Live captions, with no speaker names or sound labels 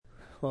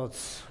Well,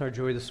 it's our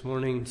joy this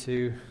morning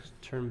to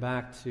turn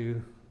back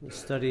to the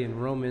study in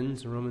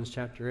Romans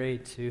chapter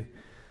 8, to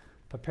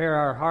prepare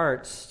our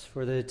hearts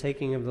for the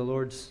taking of the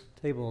Lord's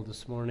table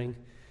this morning.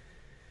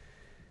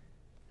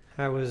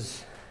 I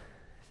was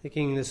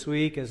thinking this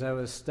week as I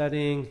was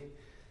studying,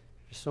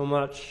 there's so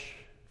much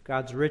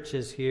God's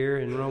riches here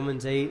in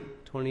Romans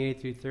 8,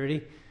 28 through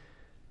 30.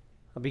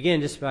 I'll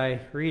begin just by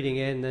reading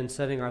it and then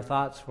setting our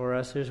thoughts for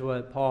us. Here's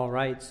what Paul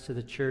writes to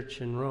the church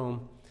in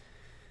Rome.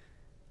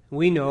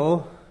 We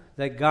know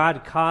that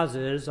God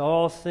causes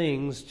all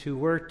things to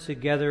work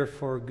together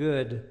for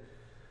good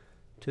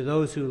to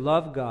those who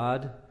love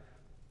God,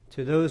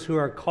 to those who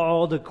are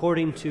called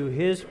according to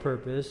His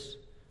purpose.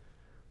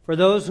 For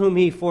those whom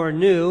He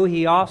foreknew,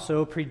 He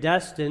also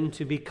predestined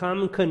to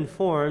become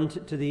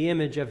conformed to the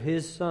image of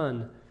His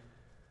Son,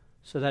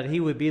 so that He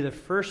would be the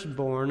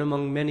firstborn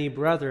among many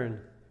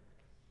brethren.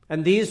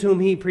 And these whom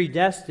He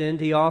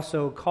predestined, He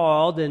also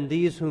called, and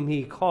these whom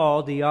He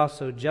called, He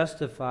also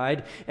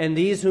justified, and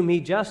these whom He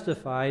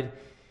justified,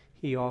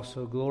 He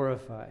also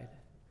glorified.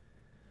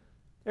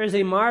 There is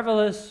a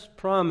marvelous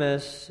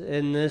promise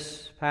in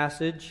this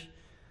passage.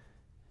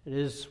 It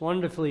is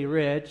wonderfully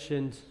rich,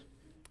 and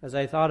as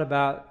I thought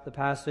about the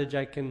passage,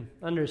 I can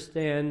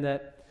understand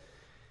that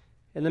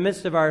in the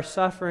midst of our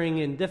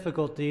suffering and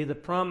difficulty, the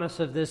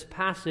promise of this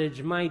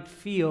passage might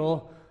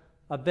feel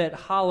a bit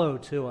hollow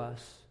to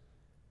us.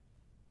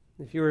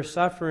 If you are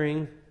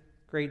suffering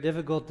great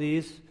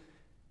difficulties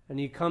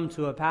and you come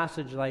to a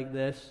passage like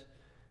this,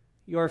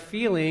 your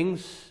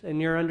feelings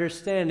and your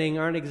understanding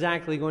aren't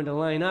exactly going to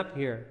line up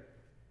here.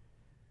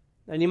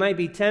 And you might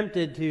be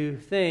tempted to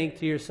think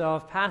to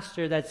yourself,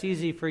 Pastor, that's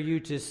easy for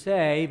you to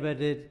say, but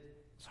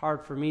it's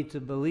hard for me to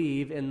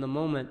believe in the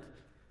moment.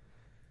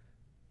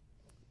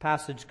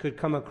 Passage could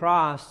come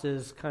across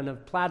as kind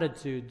of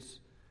platitudes.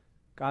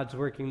 God's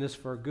working this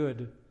for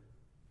good.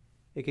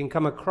 It can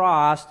come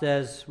across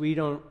as we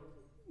don't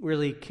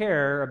really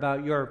care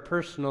about your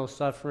personal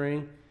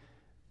suffering,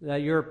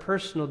 that your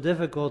personal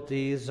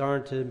difficulties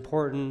aren't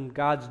important.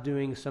 God's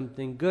doing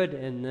something good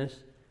in this.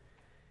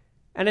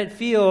 And it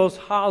feels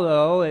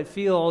hollow, it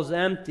feels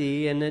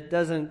empty, and it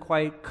doesn't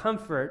quite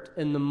comfort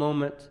in the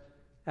moment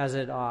as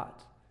it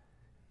ought.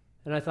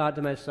 And I thought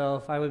to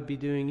myself, I would be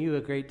doing you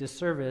a great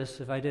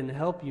disservice if I didn't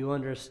help you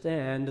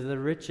understand the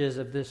riches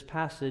of this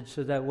passage,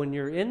 so that when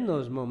you're in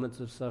those moments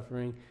of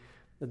suffering,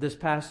 that this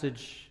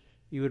passage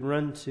you would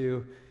run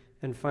to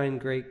and find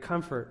great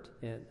comfort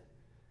in.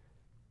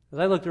 As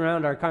I looked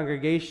around our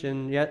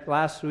congregation yet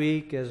last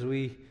week as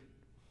we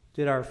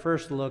did our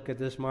first look at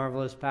this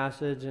marvelous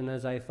passage, and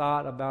as I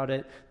thought about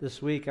it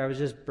this week, I was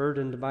just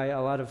burdened by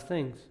a lot of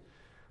things.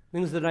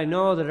 Things that I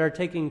know that are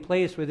taking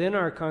place within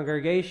our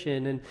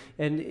congregation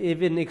and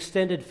even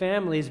extended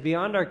families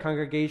beyond our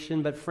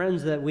congregation, but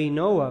friends that we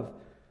know of.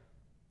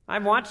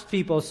 I've watched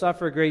people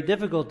suffer great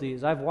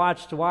difficulties. I've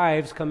watched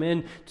wives come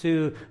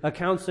into a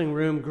counseling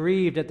room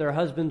grieved at their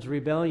husband's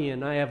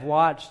rebellion. I have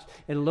watched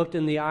and looked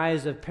in the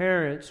eyes of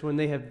parents when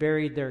they have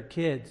buried their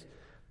kids.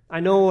 I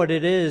know what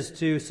it is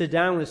to sit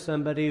down with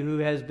somebody who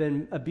has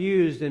been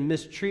abused and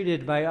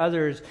mistreated by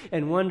others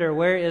and wonder,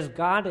 where is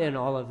God in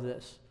all of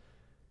this?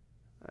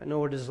 I know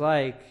what it's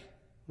like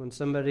when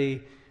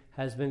somebody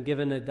has been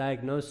given a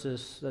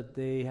diagnosis that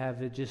they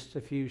have just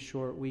a few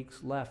short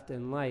weeks left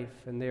in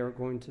life and they are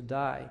going to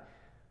die.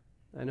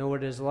 I know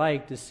what it is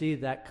like to see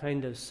that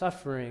kind of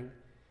suffering.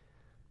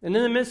 And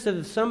in the midst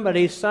of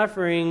somebody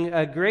suffering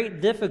a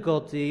great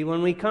difficulty,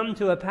 when we come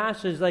to a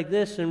passage like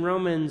this in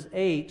Romans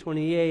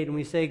 8:28, and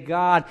we say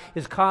God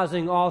is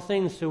causing all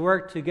things to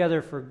work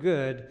together for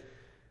good,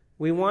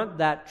 we want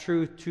that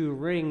truth to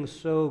ring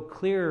so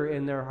clear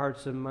in their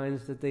hearts and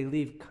minds that they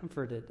leave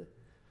comforted.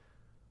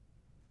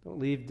 Don't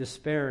leave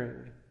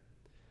despairing.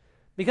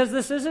 Because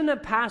this isn't a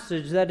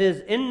passage that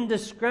is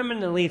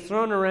indiscriminately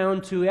thrown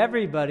around to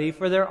everybody,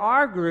 for there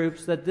are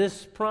groups that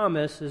this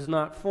promise is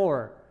not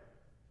for.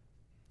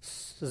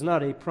 This is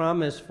not a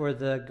promise for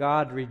the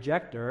God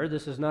rejecter.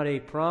 This is not a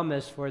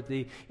promise for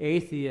the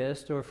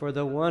atheist or for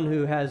the one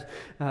who has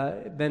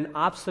been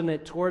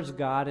obstinate towards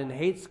God and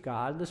hates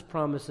God. This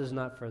promise is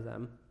not for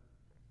them.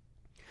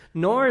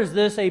 Nor is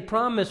this a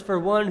promise for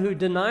one who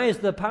denies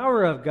the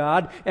power of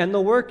God and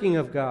the working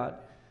of God.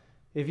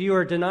 If you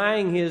are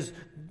denying His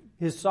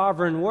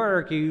sovereign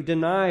work, you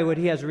deny what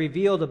He has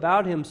revealed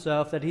about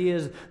Himself, that He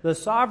is the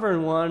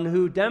sovereign one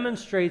who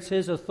demonstrates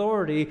His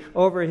authority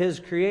over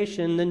His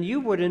creation, then you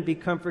wouldn't be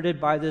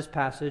comforted by this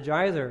passage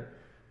either.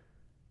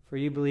 For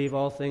you believe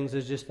all things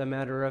is just a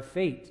matter of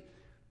fate,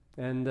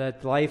 and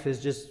that life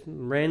is just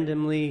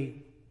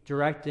randomly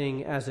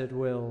directing as it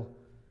will.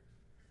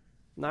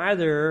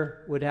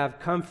 Neither would have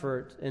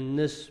comfort in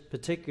this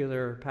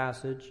particular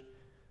passage.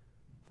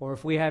 For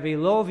if we have a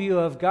low view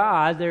of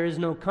God, there is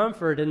no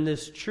comfort in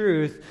this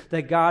truth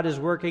that God is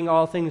working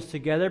all things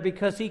together,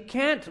 because He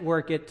can't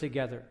work it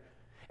together.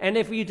 And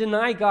if you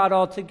deny God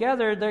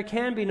altogether, there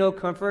can be no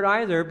comfort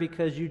either,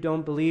 because you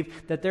don't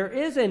believe that there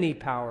is any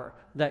power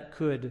that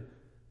could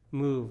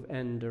move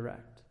and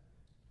direct.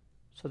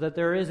 So that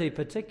there is a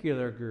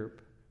particular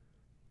group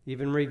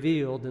even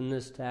revealed in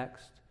this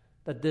text,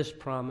 that this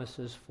promise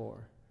is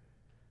for.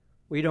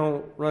 We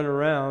don't run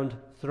around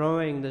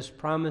throwing this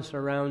promise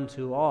around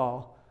to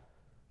all,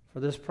 for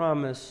this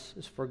promise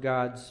is for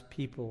God's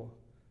people.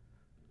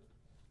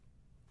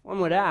 One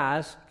would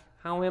ask,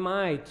 how am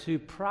I to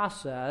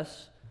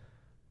process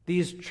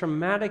these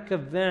traumatic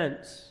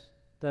events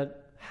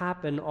that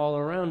happen all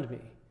around me?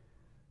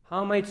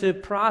 How am I to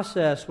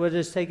process what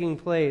is taking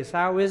place?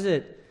 How is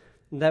it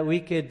that we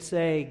could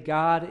say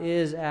God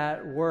is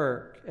at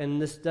work? And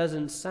this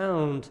doesn't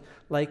sound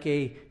like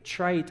a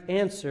trite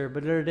answer,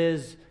 but it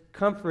is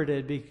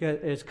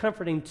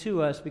comforting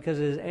to us because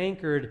it is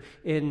anchored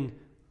in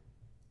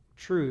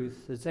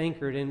truth. It's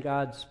anchored in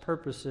God's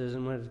purposes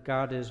and what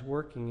God is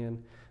working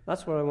in.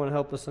 That's what I want to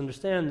help us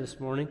understand this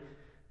morning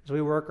as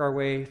we work our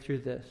way through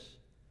this.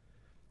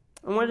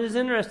 And what is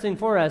interesting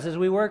for us as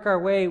we work our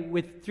way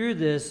through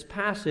this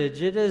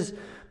passage, it is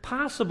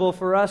possible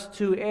for us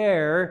to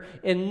err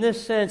in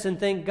this sense and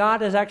think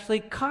God is actually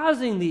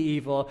causing the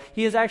evil.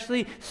 He is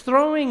actually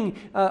throwing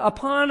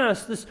upon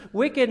us this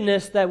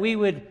wickedness that we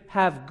would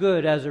have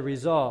good as a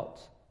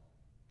result.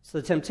 It's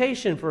the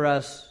temptation for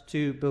us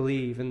to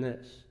believe in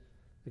this,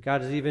 that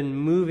God is even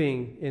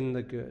moving in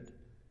the good.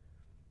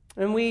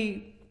 And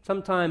we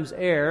sometimes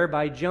err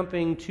by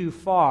jumping too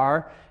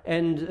far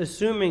and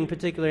assuming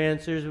particular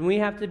answers, and we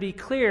have to be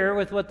clear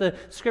with what the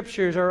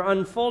Scriptures are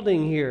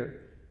unfolding here.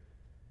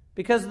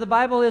 Because the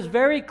Bible is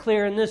very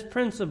clear in this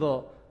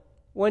principle.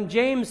 When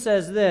James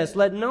says this,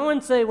 let no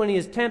one say when he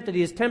is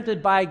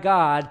tempted by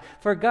God,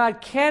 for God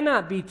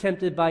cannot be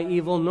tempted by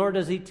evil, nor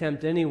does he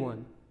tempt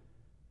anyone.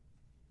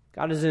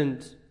 God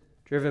isn't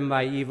driven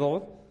by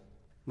evil,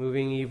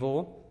 moving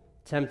evil,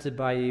 tempted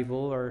by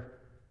evil, or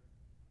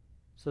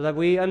so that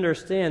we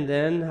understand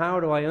then, how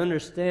do I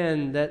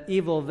understand that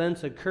evil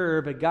events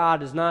occur, but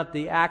God is not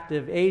the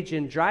active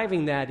agent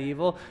driving that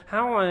evil?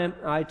 How am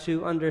I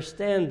to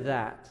understand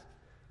that?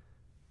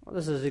 Well,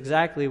 this is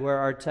exactly where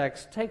our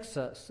text takes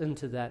us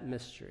into that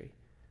mystery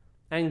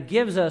and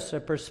gives us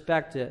a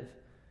perspective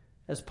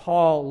as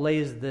Paul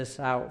lays this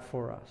out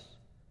for us.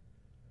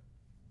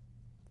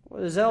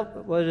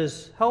 What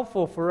is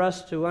helpful for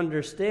us to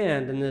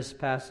understand in this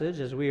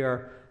passage as we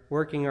are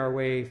working our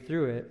way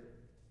through it,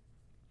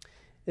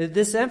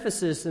 this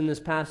emphasis in this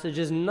passage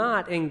is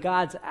not in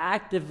God's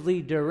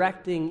actively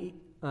directing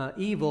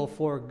evil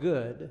for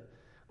good,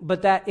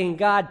 but that in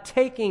God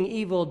taking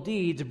evil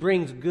deeds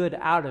brings good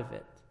out of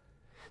it.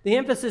 The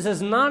emphasis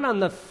is not on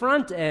the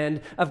front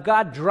end of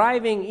God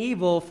driving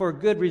evil for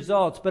good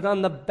results, but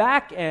on the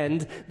back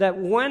end that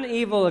when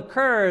evil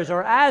occurs,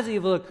 or as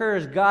evil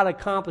occurs, God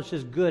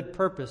accomplishes good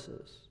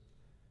purposes.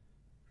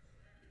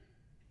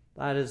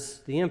 That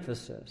is the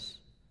emphasis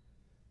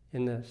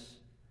in this.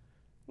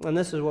 And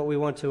this is what we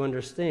want to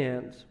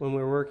understand when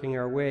we're working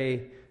our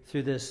way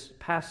through this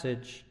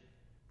passage.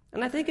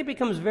 And I think it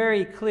becomes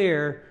very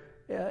clear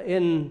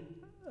in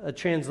a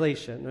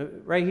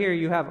translation. Right here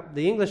you have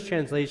the English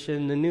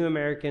translation. The New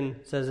American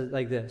says it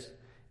like this: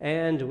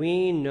 and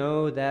we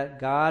know that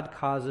God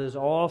causes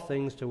all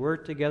things to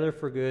work together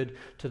for good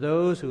to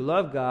those who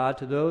love God,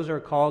 to those who are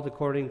called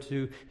according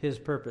to his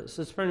purpose.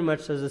 This pretty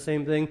much says the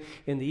same thing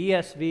in the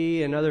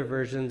ESV and other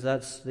versions.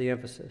 That's the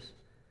emphasis.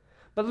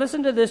 But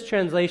listen to this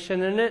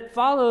translation, and it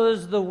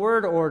follows the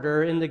word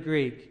order in the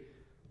Greek.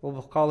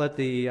 We'll call it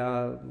the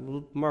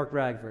Mark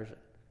Ragg version.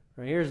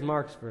 Right, here's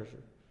Mark's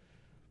version.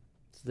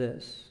 It's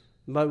this: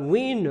 but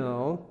we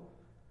know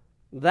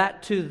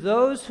that to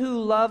those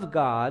who love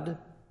God,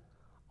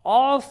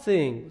 all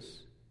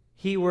things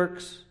he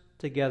works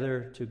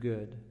together to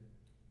good,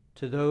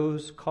 to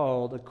those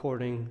called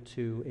according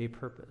to a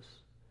purpose.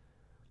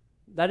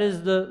 That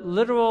is the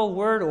literal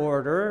word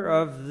order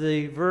of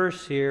the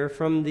verse here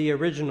from the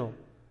original.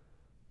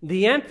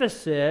 The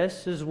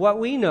emphasis is what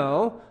we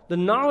know, the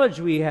knowledge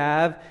we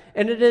have,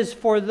 and it is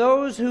for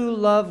those who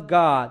love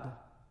God.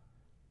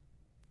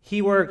 He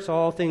works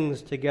all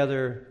things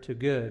together to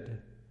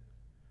good.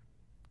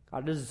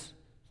 God is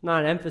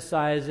not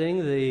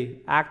emphasizing the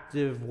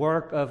active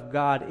work of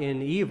God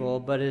in evil,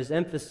 but is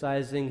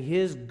emphasizing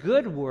his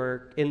good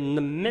work in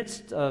the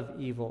midst of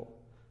evil.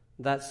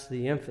 That's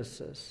the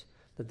emphasis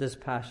that this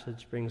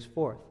passage brings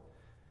forth.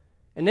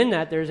 And in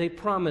that, there's a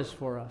promise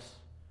for us.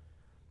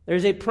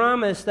 There's a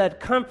promise that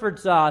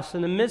comforts us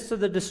in the midst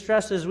of the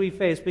distresses we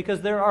face,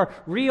 because there are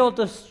real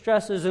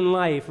distresses in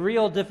life,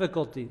 real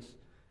difficulties.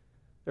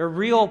 There are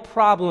real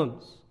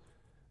problems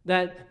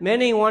that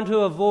many want to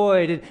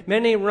avoid and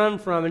many run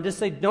from and just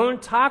say,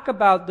 don't talk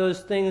about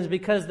those things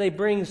because they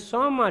bring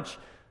so much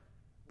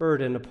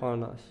burden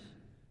upon us.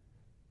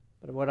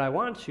 But what I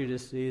want you to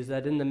see is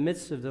that in the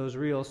midst of those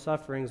real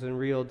sufferings and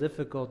real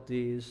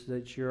difficulties,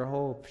 that your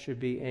hope should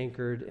be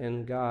anchored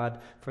in God,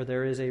 for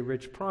there is a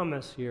rich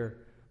promise here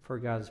for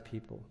God's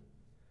people.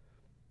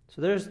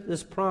 So there's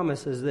this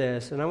promise is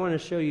this, and I want to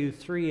show you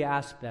three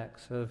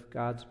aspects of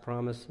God's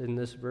promise in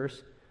this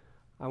verse.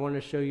 I want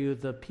to show you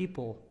the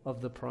people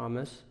of the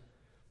promise,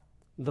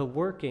 the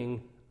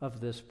working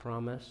of this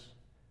promise,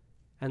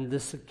 and the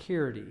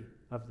security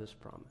of this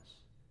promise.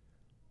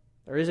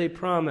 There is a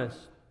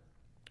promise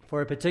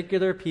For a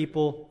particular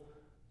people,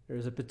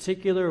 there's a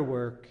particular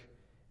work,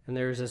 and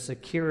there's a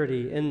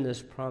security in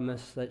this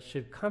promise that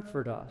should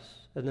comfort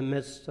us in the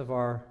midst of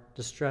our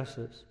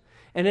distresses.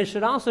 And it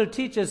should also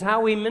teach us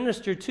how we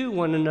minister to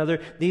one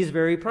another these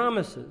very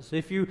promises.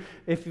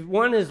 If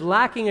one is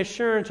lacking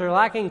assurance or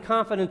lacking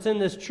confidence in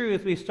this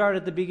truth, we start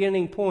at the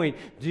beginning point.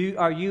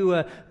 Are you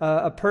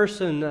a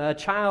person, a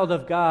child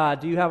of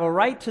God? Do you have a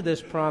right to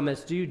this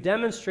promise? Do you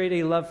demonstrate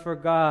a love for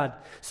God?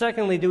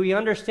 Secondly, do we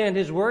understand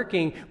His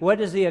working? What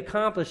is He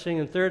accomplishing?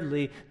 And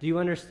thirdly, do you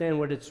understand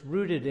what it's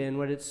rooted in,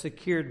 what it's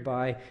secured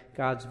by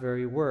God's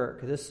very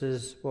work? This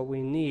is what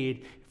we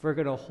need if we're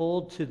going to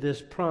hold to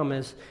this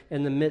promise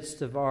in the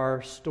midst of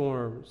our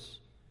storms.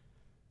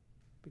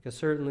 Because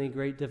certainly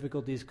great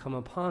difficulties come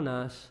upon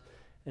us,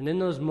 and in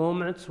those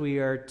moments we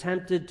are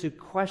tempted to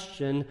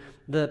question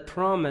the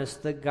promise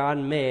that God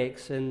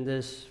makes in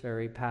this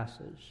very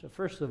passage. So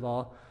first of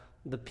all,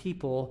 the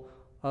people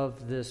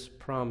of this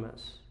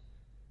promise.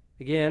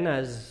 Again,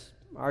 as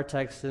our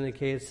text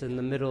indicates in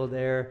the middle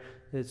there,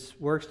 it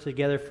works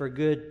together for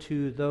good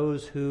to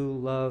those who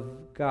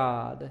love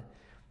God.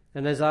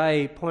 And as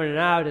I pointed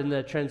out in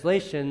the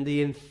translation,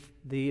 the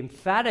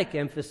emphatic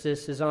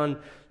emphasis is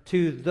on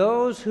to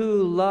those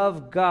who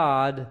love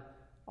God,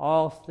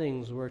 all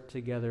things work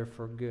together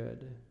for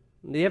good.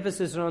 The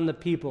emphasis is on the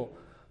people.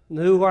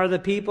 Who are the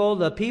people?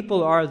 The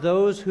people are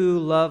those who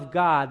love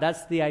God.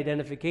 That's the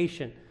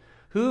identification.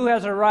 Who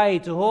has a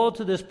right to hold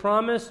to this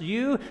promise?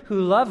 You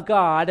who love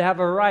God have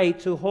a right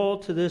to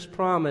hold to this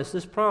promise.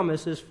 This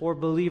promise is for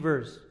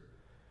believers.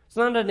 It's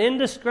not an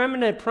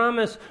indiscriminate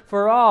promise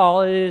for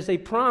all. It is a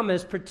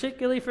promise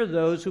particularly for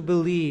those who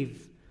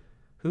believe,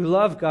 who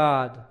love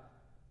God,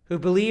 who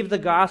believe the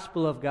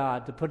gospel of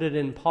God. To put it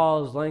in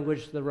Paul's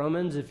language to the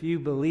Romans, if you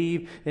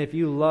believe, if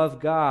you love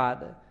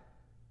God.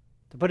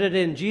 To put it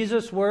in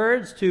Jesus'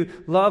 words, to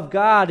love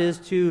God is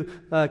to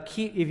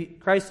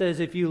keep. Christ says,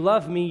 if you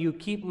love me, you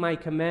keep my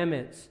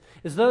commandments.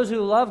 It's those who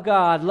love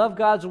God, love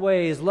God's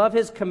ways, love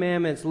His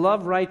commandments,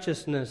 love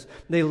righteousness.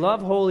 They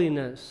love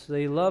holiness.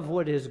 They love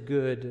what is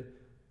good.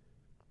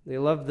 They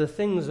love the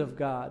things of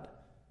God.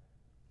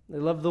 They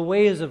love the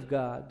ways of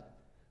God.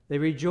 They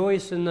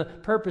rejoice in the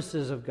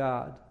purposes of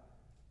God.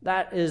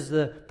 That is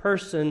the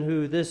person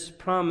who this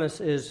promise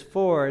is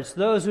for. It's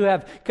those who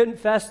have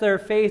confessed their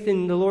faith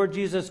in the Lord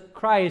Jesus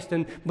Christ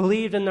and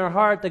believed in their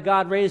heart that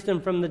God raised Him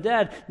from the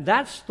dead.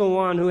 That's the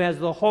one who has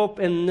the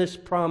hope in this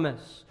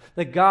promise,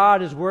 that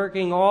God is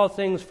working all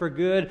things for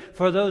good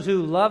for those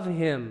who love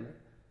Him.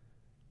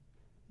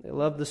 They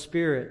love the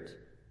Spirit,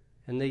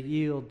 and they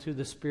yield to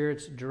the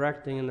Spirit's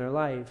directing in their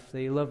life.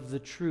 They love the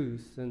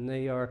truth, and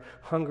they are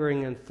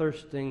hungering and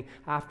thirsting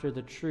after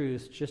the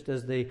truth, just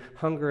as they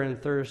hunger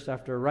and thirst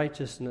after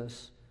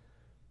righteousness.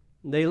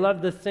 They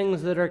love the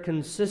things that are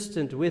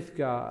consistent with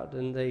God,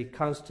 and they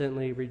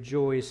constantly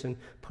rejoice in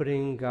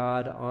putting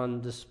God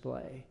on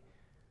display.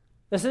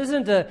 This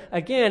isn't,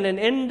 again, an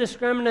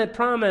indiscriminate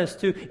promise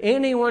to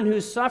anyone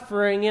who's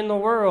suffering in the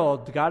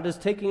world. God is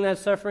taking that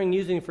suffering,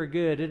 using it for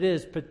good. It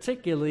is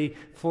particularly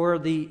for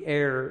the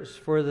heirs,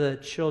 for the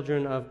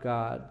children of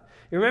God.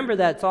 You remember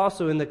that's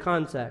also in the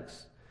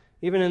context.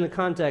 Even in the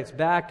context,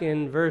 back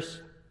in verse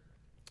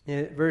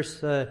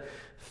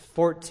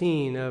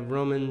 14 of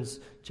Romans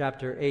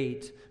chapter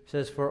 8,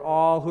 says, for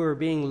all who are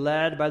being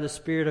led by the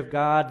Spirit of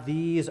God,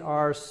 these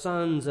are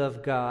sons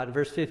of God.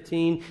 Verse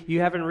 15, you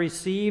haven't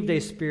received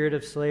a spirit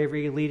of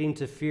slavery leading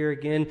to fear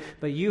again,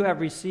 but you have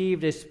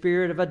received a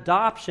spirit of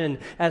adoption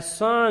as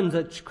sons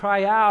that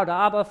cry out,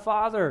 Abba,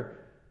 Father.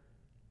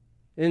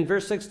 In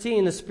verse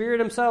 16, the Spirit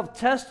Himself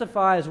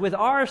testifies with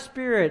our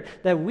spirit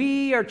that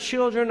we are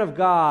children of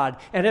God,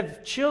 and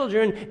if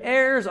children,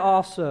 heirs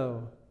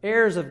also,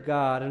 heirs of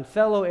God, and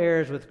fellow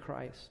heirs with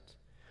Christ.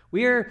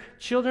 We are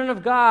children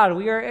of God.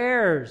 We are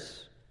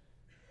heirs.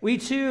 We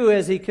too,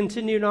 as he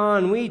continued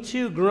on, we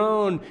too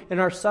groan in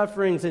our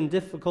sufferings and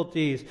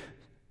difficulties,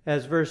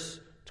 as verse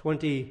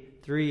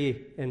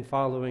 23 and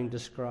following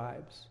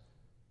describes.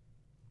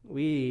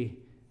 We,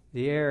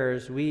 the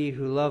heirs, we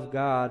who love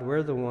God,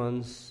 we're the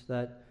ones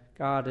that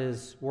God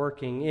is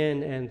working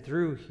in and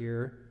through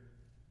here.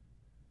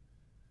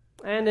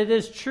 And it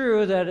is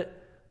true that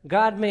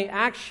God may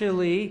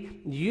actually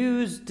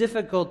use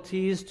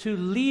difficulties to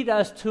lead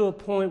us to a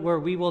point where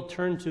we will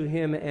turn to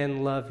Him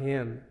and love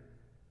Him.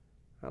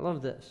 I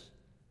love this.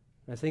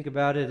 I think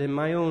about it in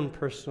my own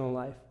personal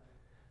life.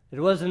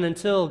 It wasn't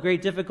until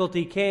great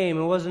difficulty came,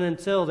 it wasn't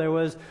until there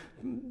was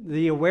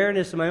the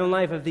awareness in my own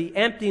life of the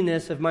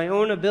emptiness of my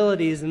own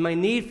abilities and my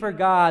need for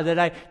God that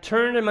I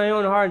turned in my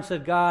own heart and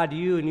said, God,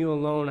 you and you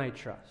alone I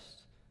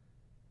trust.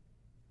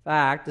 In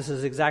fact, this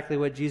is exactly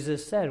what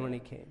Jesus said when He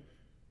came.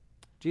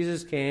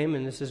 Jesus came,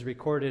 and this is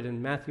recorded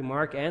in Matthew,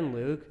 Mark, and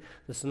Luke.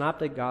 The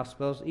Synoptic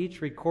Gospels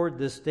each record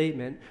this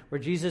statement where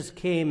Jesus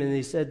came and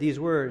He said these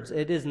words,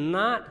 it is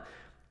not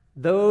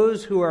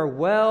those who are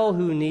well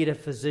who need a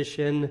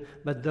physician,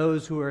 but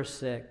those who are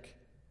sick.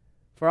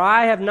 For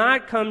I have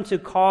not come to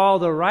call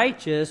the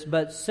righteous,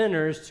 but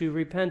sinners to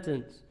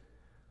repentance.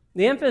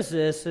 The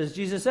emphasis, as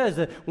Jesus says,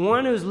 the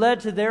one who's led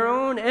to their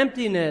own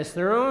emptiness,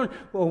 their own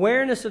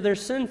awareness of their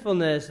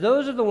sinfulness,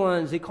 those are the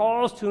ones he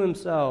calls to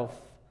himself.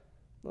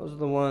 Those are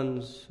the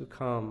ones who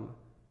come.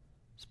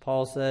 As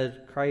Paul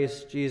said,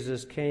 Christ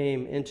Jesus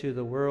came into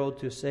the world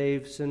to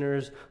save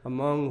sinners,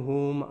 among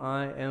whom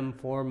I am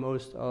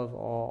foremost of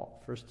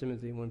all. 1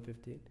 Timothy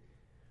 1:15.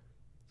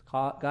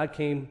 God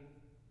came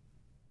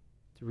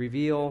to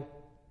reveal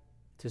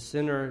to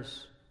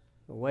sinners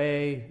the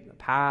way, the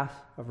path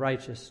of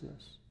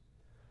righteousness.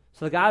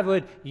 So God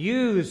would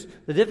use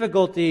the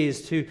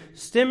difficulties to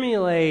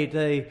stimulate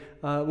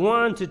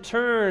one to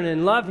turn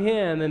and love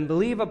him and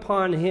believe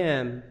upon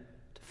him,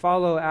 to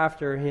follow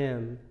after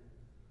him.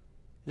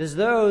 It is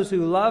those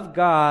who love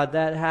God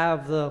that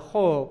have the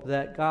hope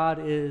that God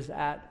is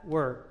at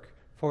work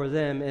for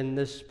them in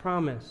this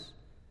promise.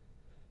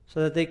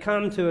 So that they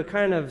come to a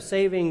kind of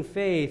saving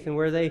faith and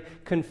where they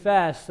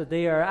confess that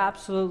they are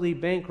absolutely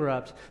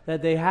bankrupt,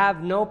 that they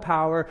have no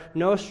power,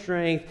 no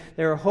strength,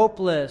 they're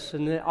hopeless,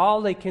 and that all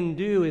they can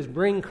do is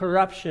bring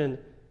corruption.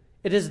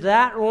 It is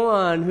that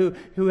one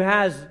who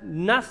has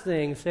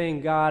nothing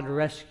saying, God,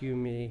 rescue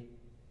me,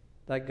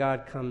 that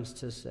God comes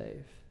to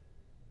save.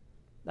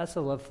 That's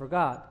a love for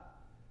God.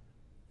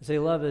 I say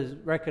love is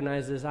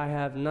recognizes I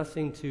have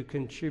nothing to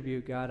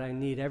contribute, God, I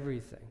need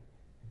everything.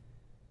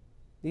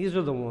 These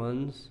are the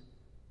ones,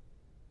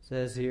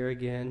 says here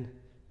again,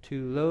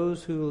 to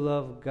those who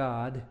love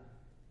God,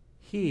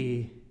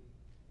 he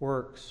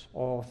works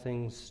all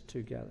things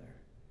together.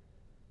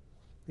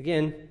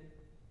 Again,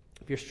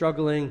 if you're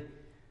struggling,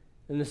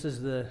 and this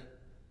is the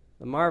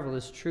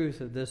marvelous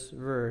truth of this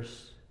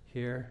verse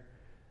here,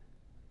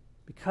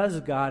 because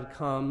God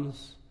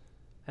comes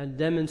and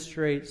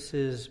demonstrates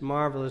his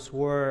marvelous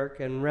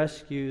work and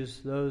rescues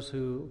those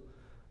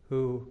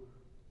who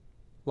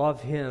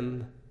love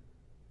him,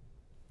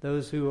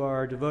 those who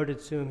are devoted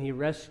to him, he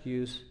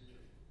rescues.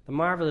 The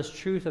marvelous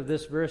truth of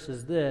this verse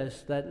is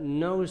this, that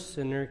no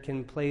sinner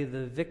can play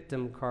the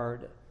victim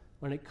card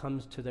when it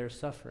comes to their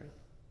suffering.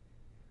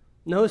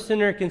 No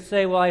sinner can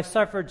say, well, I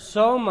suffered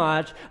so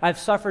much, I've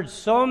suffered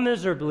so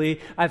miserably,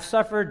 I've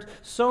suffered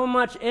so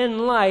much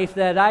in life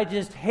that I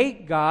just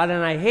hate God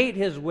and I hate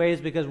his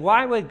ways, because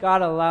why would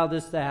God allow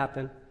this to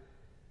happen?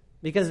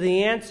 Because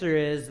the answer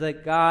is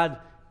that God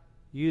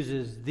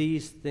uses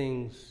these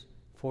things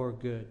for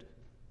good.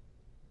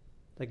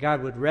 That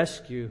God would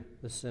rescue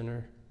the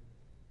sinner.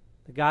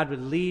 That God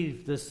would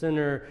leave the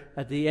sinner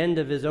at the end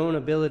of his own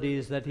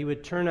abilities, that he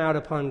would turn out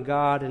upon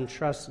God and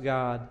trust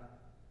God.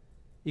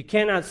 You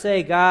cannot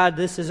say, God,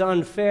 this is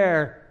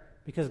unfair,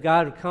 because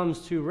God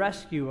comes to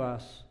rescue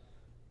us,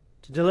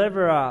 to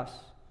deliver us.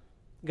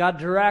 God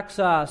directs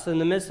us in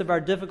the midst of our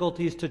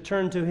difficulties to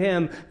turn to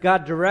him.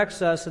 God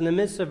directs us in the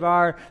midst of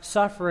our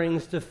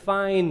sufferings to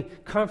find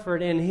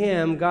comfort in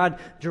him. God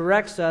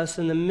directs us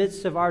in the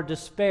midst of our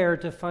despair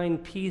to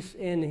find peace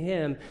in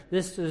him.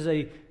 This is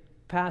a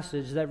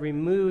passage that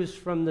removes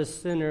from the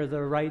sinner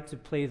the right to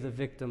play the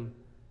victim,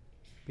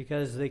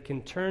 because they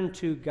can turn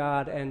to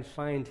God and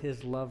find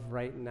his love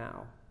right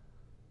now.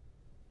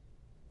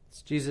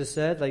 As Jesus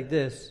said like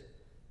this,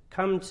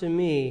 "Come to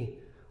me,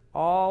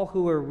 all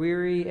who are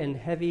weary and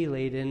heavy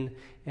laden,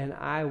 and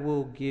I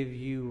will give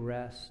you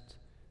rest.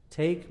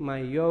 Take my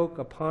yoke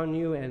upon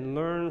you and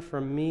learn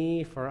from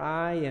me, for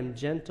I am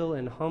gentle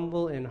and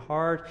humble in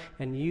heart,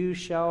 and you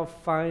shall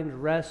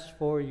find rest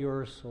for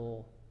your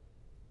soul."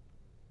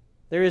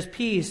 There is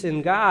peace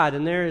in God,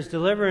 and there is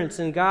deliverance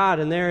in God,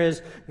 and there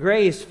is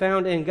grace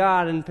found in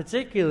God, and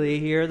particularly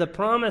here, the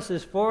promise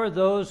is for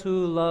those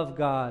who love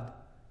God.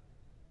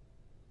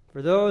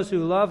 For those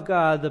who love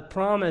God, the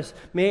promise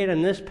made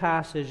in this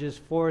passage is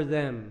for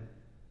them.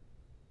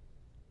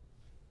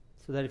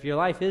 So that if your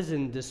life is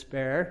in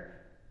despair,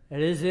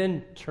 it is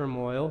in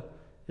turmoil,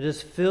 it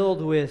is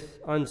filled with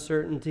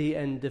uncertainty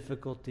and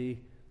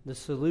difficulty, the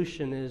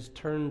solution is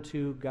turn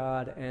to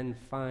God and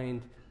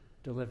find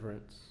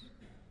deliverance.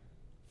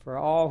 For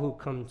all who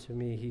come to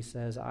me, he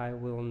says, I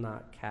will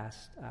not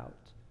cast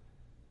out.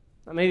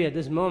 Now, maybe at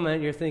this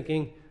moment you're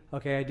thinking,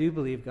 okay, I do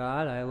believe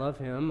God, I love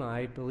him,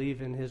 I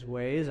believe in his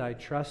ways, I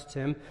trust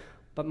him,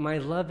 but my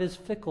love is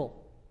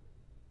fickle.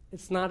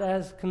 It's not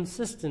as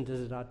consistent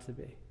as it ought to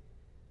be.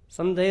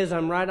 Some days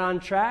I'm right on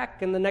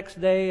track, and the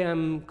next day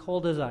I'm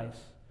cold as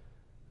ice.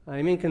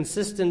 I'm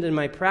inconsistent in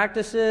my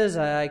practices.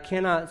 I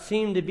cannot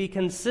seem to be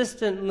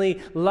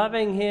consistently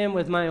loving him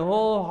with my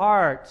whole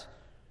heart.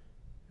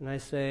 And I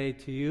say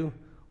to you,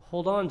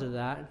 hold on to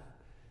that,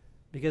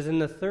 because in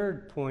the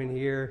third point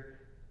here,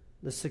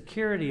 the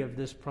security of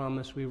this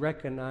promise, we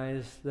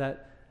recognize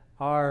that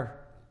our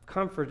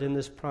comfort in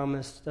this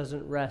promise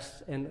doesn't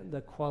rest in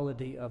the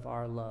quality of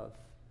our love.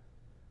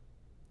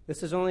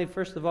 This is only,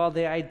 first of all,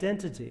 the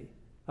identity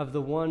of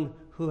the one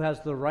who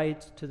has the right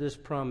to this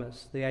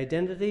promise. The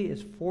identity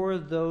is for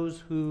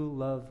those who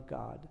love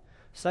God.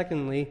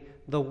 Secondly,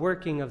 the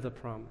working of the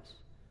promise.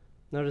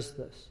 Notice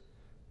this.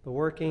 The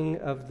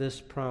working of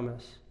this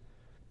promise.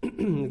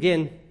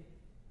 Again,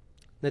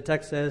 the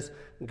text says,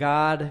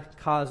 God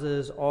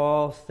causes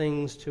all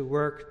things to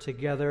work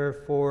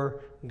together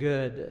for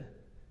good.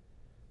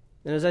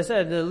 And as I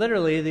said,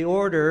 literally the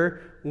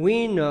order,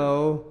 we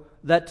know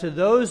that to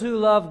those who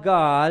love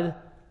God,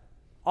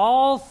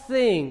 all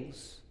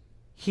things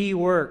He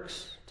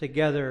works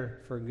together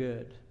for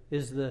good,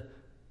 is the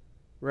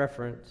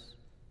reference.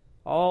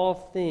 All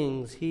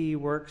things He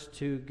works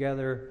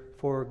together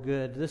for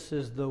good. This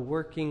is the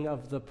working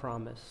of the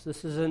promise.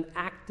 This is an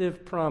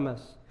active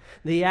promise.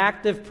 The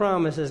active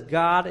promise is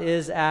God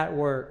is at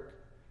work.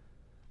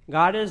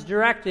 God is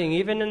directing,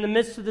 even in the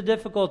midst of the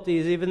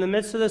difficulties, even in the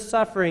midst of the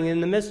suffering, in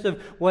the midst of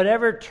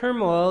whatever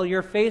turmoil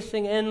you're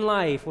facing in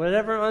life,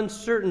 whatever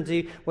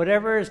uncertainty,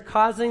 whatever is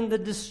causing the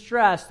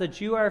distress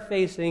that you are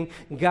facing,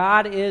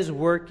 God is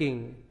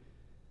working.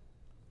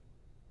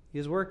 He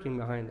is working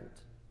behind it,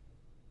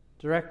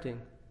 directing,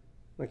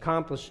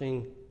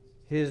 accomplishing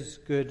His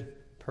good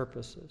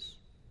purposes.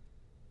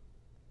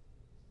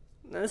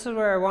 Now, this is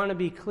where I want to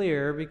be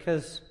clear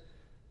because,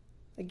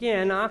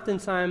 again,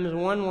 oftentimes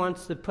one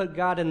wants to put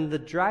God in the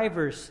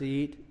driver's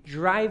seat,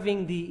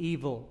 driving the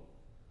evil.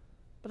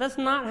 But that's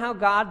not how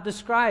God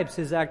describes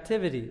His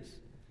activities.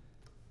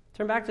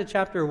 Turn back to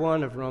chapter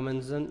 1 of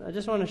Romans, and I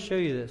just want to show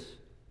you this.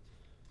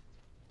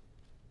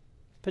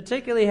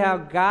 Particularly how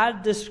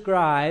God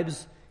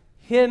describes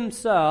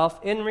Himself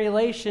in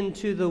relation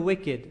to the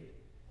wicked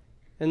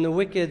and the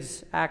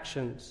wicked's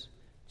actions.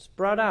 It's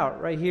brought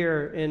out right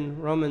here in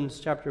Romans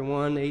chapter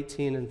 1,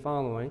 18 and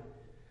following.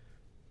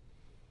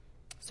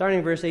 Starting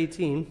in verse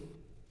 18,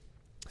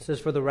 it says,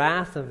 "For the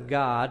wrath of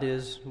God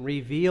is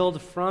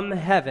revealed from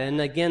heaven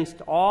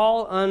against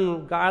all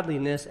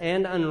ungodliness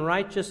and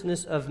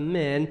unrighteousness of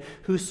men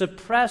who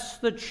suppress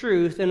the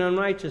truth in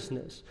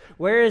unrighteousness."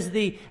 Where is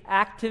the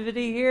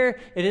activity here?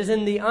 It is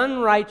in the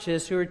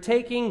unrighteous who are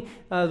taking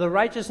the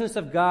righteousness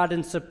of God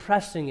and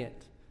suppressing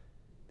it.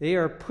 They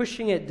are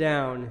pushing it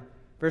down.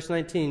 Verse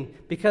 19,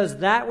 "Because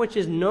that which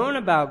is known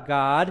about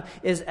God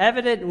is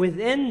evident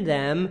within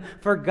them,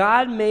 for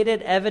God made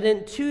it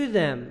evident to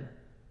them.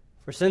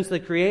 For since the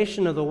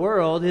creation of the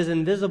world, His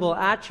invisible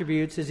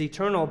attributes, His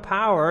eternal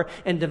power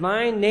and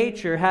divine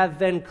nature have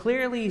been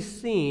clearly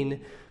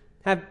seen,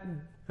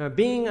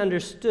 being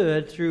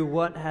understood through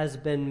what has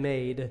been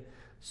made,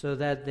 so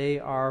that they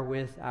are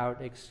without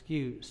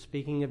excuse."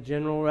 Speaking of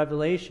general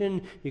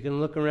revelation, you can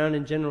look around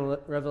in general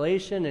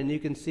revelation and you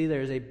can see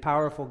there's a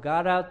powerful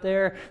God out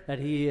there, that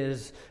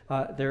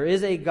there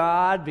is a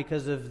God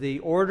because of the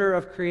order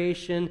of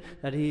creation,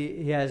 that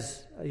He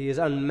is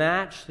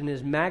unmatched in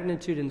His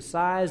magnitude and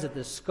size, at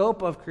the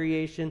scope of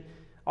creation.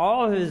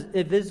 All of His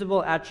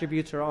invisible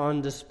attributes are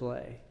on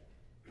display.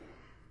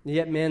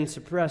 Yet men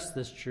suppress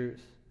this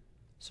truth,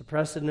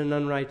 suppress it in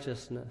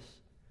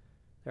unrighteousness.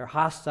 They're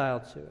hostile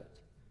to it.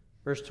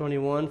 Verse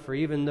 21, "For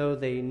even though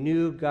they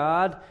knew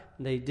God,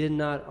 they did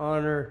not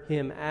honor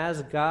Him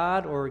as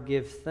God or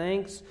give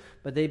thanks,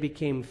 but they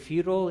became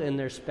futile in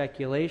their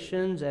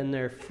speculations, and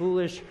their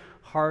foolish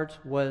heart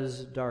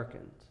was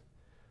darkened."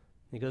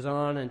 He goes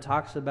on and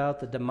talks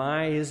about the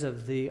demise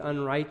of the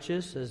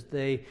unrighteous as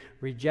they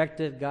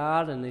rejected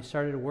God and they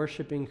started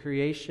worshiping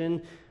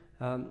creation.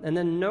 And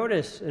then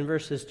notice in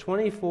verses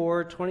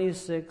 24,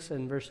 26,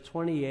 and verse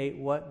 28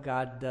 what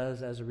God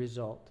does as a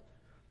result.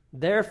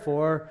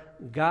 "Therefore,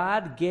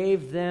 God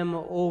gave them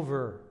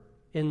over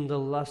in the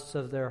lusts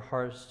of their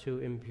hearts to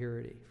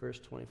impurity." Verse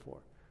 24.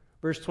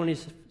 Verse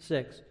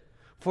 26.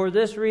 "For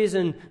this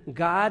reason,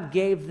 God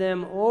gave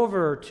them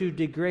over to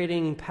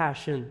degrading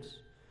passions."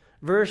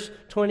 Verse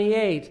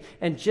 28.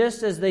 "And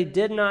just as they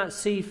did not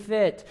see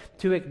fit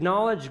to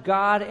acknowledge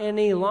God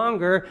any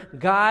longer,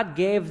 God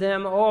gave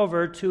them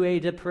over to a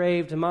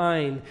depraved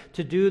mind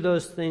to do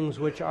those things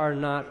which are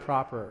not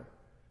proper."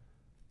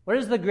 What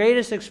is the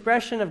greatest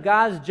expression of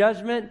God's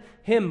judgment?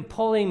 Him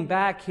pulling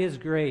back His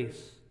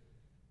grace.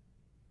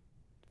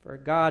 For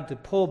God to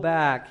pull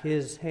back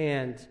His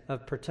hand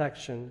of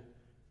protection.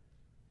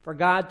 For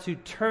God to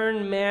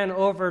turn man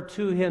over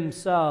to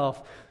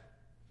Himself.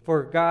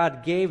 For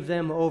God gave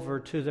them over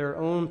to their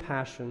own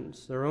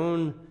passions, their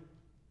own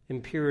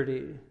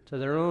impurity, to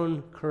their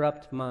own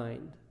corrupt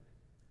mind.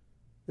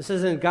 This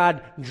isn't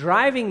God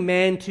driving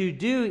man to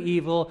do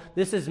evil.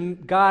 This is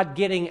God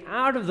getting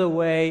out of the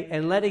way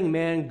and letting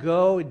man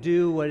go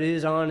do what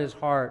is on his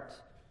heart.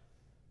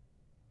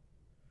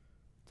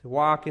 To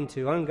walk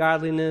into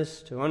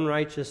ungodliness, to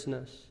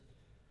unrighteousness.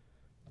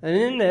 And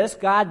in this,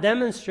 God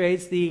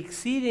demonstrates the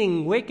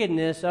exceeding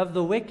wickedness of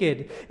the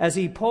wicked as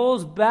He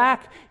pulls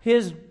back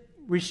His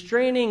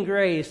restraining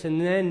grace,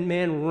 and then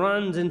man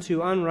runs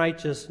into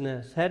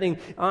unrighteousness, heading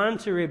on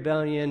to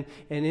rebellion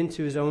and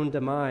into his own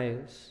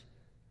demise.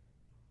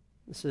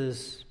 This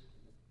is,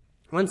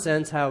 in one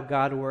sense, how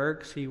God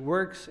works. He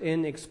works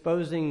in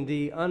exposing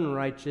the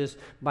unrighteous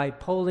by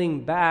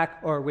pulling back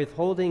or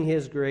withholding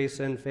His grace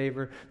and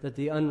favor that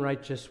the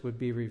unrighteous would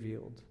be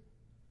revealed.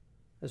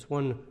 As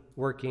one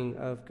working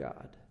of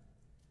God.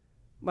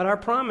 But our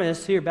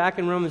promise here back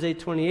in Romans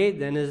 8:28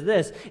 then is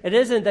this. It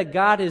isn't that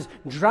God is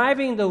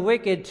driving the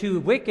wicked to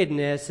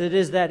wickedness. It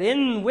is that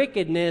in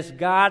wickedness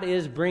God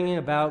is bringing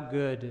about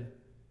good.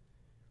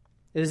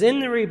 It is in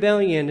the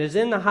rebellion, it is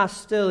in the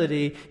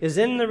hostility, it is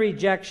in the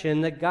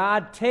rejection that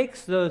God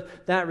takes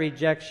that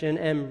rejection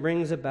and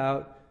brings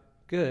about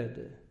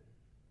good.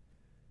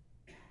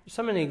 There's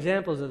so many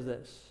examples of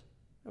this.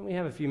 And we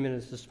have a few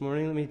minutes this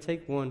morning. Let me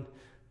take one.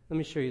 Let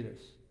me show you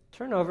this.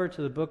 Turn over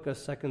to the book of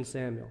 2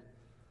 Samuel.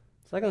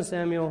 2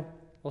 Samuel,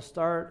 we'll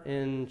start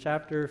in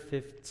chapter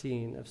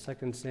 15 of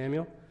 2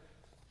 Samuel.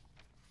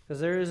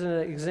 Because there is an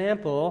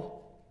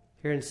example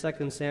here in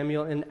 2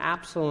 Samuel in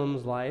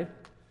Absalom's life.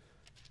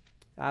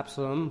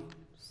 Absalom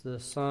is the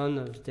son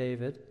of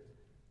David.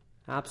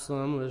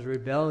 Absalom was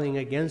rebelling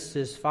against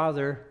his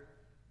father,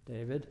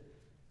 David.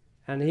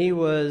 And he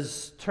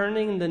was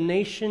turning the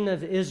nation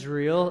of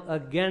Israel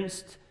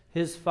against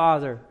his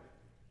father.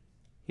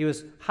 He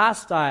was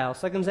hostile.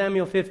 2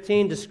 Samuel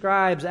 15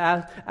 describes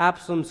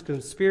Absalom's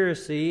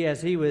conspiracy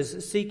as he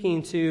was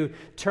seeking to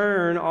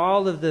turn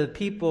all of the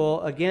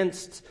people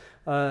against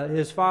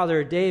his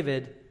father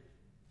David.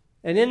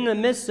 And in the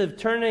midst of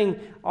turning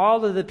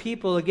all of the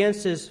people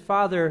against his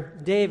father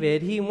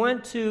David, he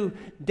went to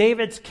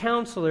David's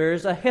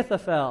counselors,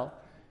 Ahithophel.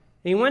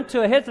 He went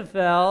to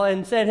Ahithophel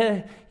and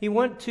said he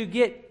went to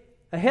get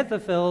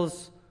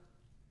Ahithophel's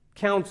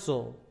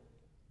counsel.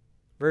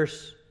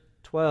 Verse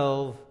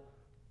 12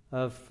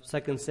 of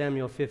 2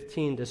 Samuel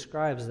 15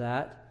 describes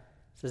that.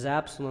 It says,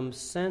 Absalom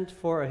sent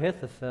for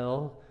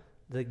Ahithophel,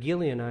 the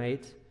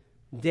Gileonite,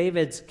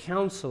 David's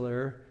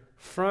counselor,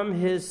 from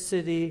his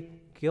city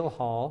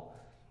Gilgal,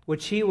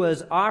 which he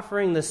was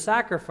offering the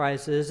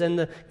sacrifices, and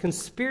the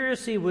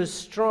conspiracy was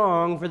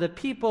strong, for the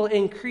people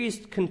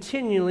increased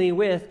continually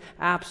with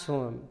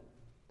Absalom.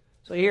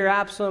 So here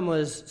Absalom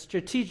was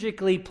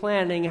strategically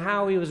planning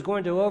how he was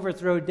going to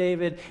overthrow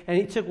David, and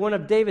he took one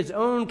of David's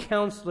own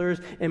counselors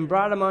and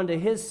brought him onto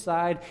his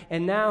side,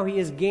 and now he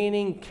is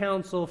gaining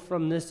counsel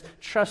from this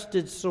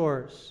trusted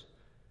source.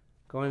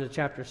 Going to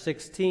chapter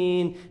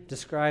 16,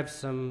 describes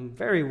some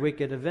very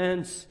wicked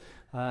events.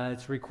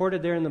 It's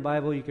recorded there in the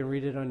Bible. You can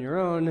read it on your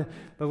own.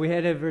 But we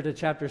head over to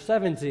chapter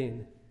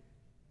 17.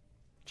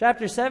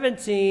 Chapter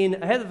 17,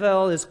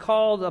 Ahithophel is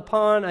called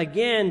upon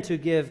again to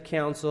give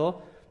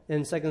counsel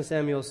in 2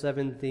 Samuel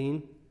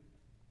 17.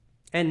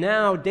 And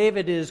now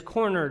David is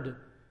cornered.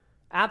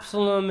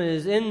 Absalom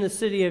is in the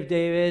city of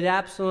David.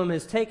 Absalom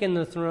has taken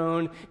the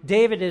throne.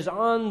 David is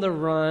on the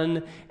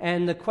run.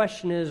 And the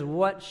question is,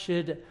 what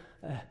should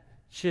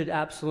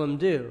Absalom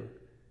do?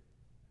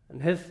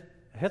 And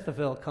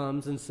Ahithophel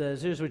comes and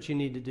says, here's what you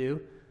need to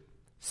do.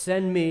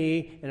 Send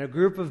me and a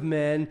group of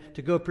men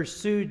to go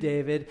pursue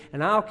David,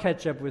 and I'll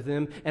catch up with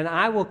him, and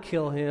I will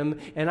kill him,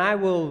 and I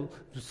will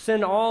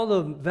send all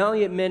the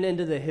valiant men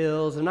into the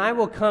hills, and I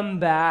will come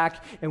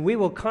back, and we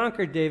will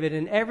conquer David,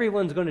 and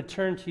everyone's going to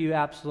turn to you,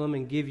 Absalom,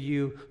 and give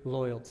you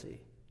loyalty.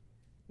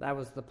 That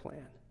was the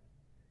plan.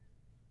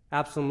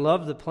 Absalom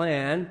loved the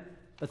plan,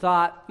 but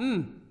thought,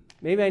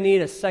 maybe I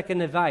need a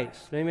second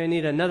advice. Maybe I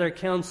need another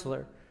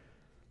counselor.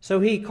 So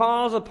he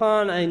calls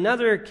upon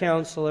another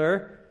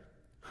counselor,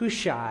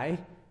 Hushai,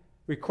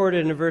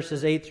 recorded in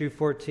verses 8 through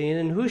 14,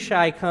 and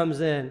Hushai comes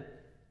in.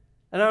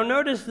 And now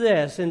notice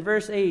this in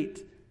verse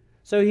 8.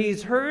 So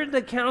he's heard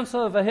the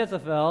counsel of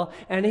Ahithophel,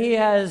 and he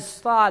has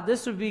thought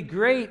this would be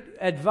great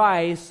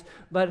advice,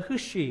 but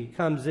Hushai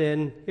comes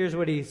in. Here's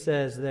what he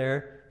says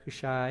there,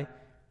 Hushai.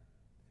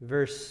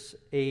 Verse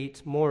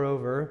 8,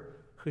 moreover,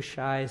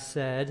 Hushai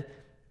said,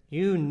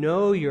 you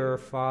know your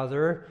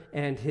father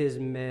and his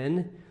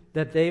men,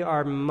 that they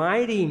are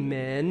mighty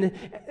men,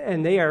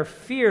 and they are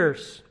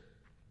fierce,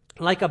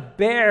 like a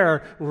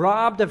bear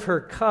robbed of her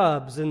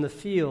cubs in the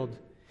field.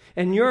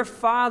 And your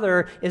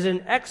father is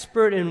an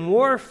expert in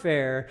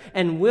warfare,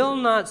 and will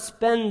not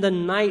spend the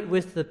night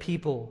with the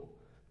people.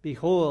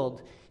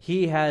 Behold,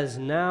 he has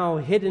now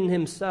hidden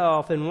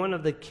himself in one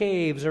of the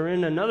caves or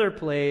in another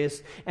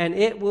place, and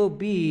it will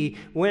be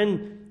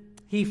when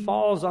he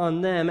falls on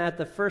them at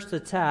the first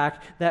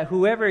attack, that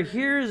whoever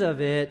hears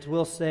of it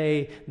will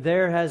say,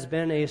 there has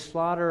been a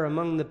slaughter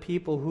among the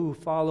people who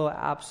follow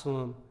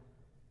Absalom.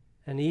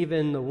 And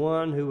even the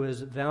one who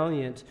is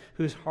valiant,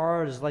 whose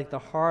heart is like the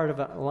heart of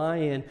a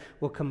lion,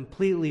 will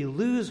completely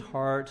lose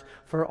heart,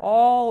 for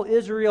all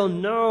Israel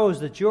knows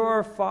that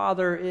your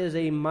father is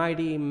a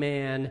mighty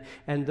man,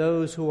 and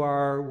those who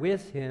are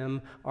with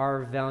him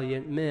are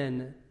valiant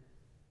men.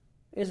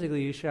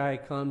 Basically, Hushai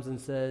comes and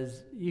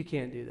says, you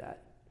can't do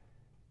that.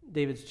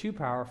 David's too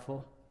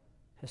powerful,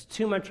 has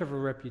too much of a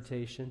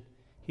reputation.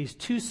 He's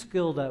too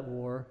skilled at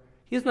war.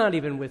 He's not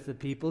even with the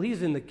people.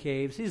 He's in the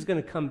caves. He's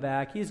going to come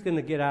back. He's going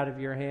to get out of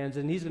your hands,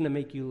 and he's going to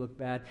make you look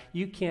bad.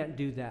 You can't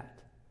do that.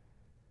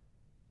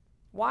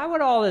 Why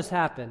would all this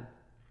happen?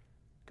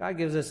 God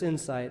gives us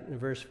insight in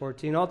verse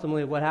 14.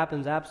 Ultimately, what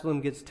happens,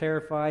 Absalom gets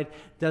terrified,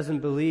 doesn't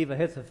believe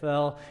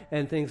Ahithophel,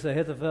 and thinks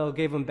Ahithophel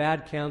gave him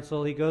bad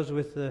counsel. He goes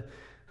with the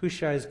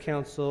Hushai's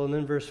counsel, and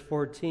then verse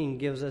 14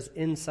 gives us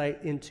insight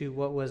into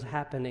what was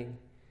happening.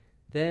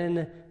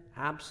 Then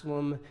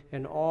Absalom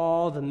and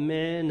all the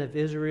men of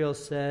Israel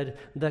said,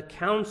 the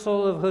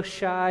counsel of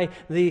Hushai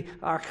the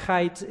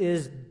Archite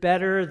is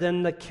better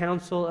than the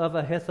counsel of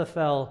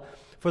Ahithophel.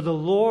 For the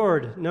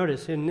Lord,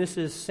 notice, and this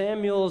is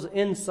Samuel's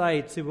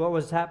insight to what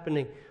was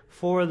happening.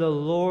 For the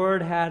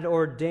Lord had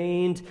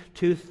ordained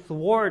to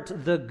thwart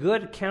the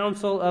good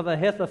counsel of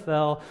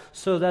Ahithophel,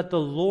 so that the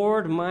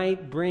Lord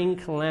might bring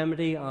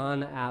calamity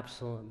on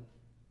Absalom.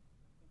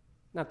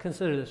 Now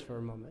consider this for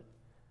a moment.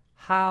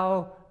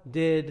 How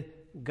did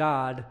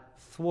God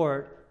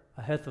thwart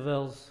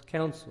Ahithophel's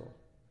counsel?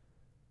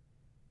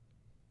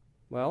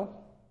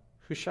 Well,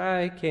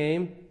 Hushai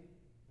came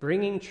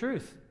bringing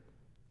truth.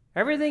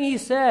 Everything he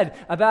said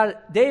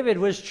about David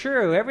was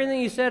true.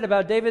 Everything he said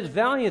about David's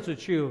valiance was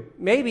true.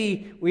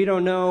 Maybe we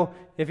don't know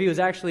if he was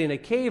actually in a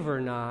cave or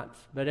not,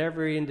 but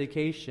every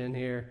indication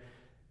here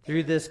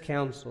through this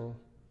counsel.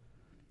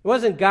 It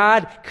wasn't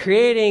God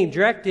creating,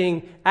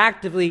 directing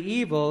actively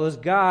evil. It was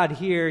God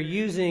here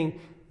using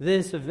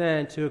this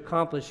event to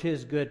accomplish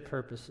his good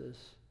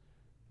purposes.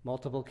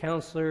 Multiple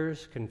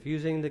counselors,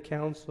 confusing the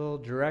counsel,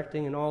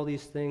 directing, and all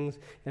these things.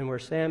 And where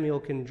Samuel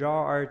can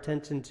draw our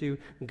attention to,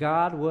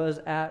 God was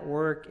at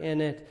work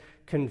in it,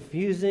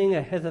 confusing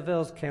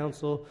Ahithophel's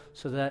counsel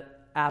so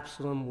that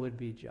Absalom would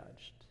be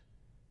judged.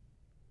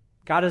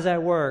 God is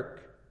at work.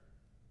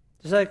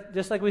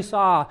 Just like we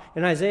saw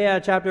in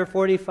Isaiah chapter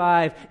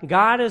 45,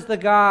 God is the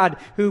God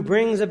who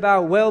brings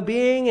about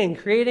well-being and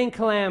creating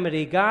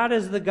calamity. God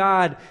is the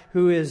God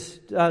who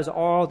does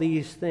all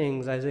these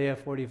things. Isaiah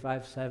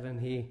 45:7,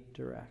 he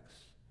directs.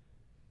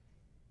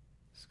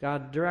 It's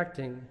God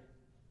directing.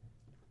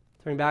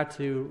 Turning back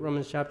to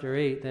Romans chapter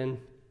 8,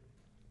 then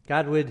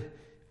God would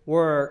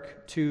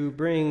work to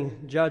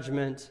bring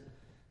judgment.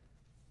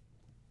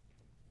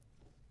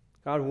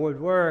 God would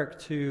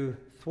work to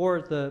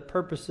thwart the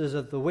purposes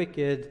of the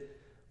wicked,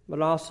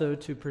 but also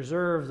to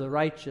preserve the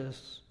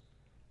righteous.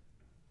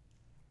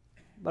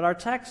 But our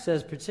text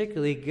says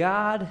particularly,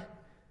 God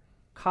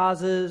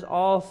causes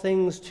all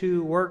things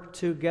to work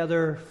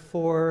together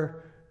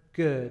for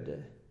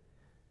good.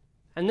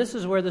 And this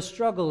is where the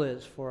struggle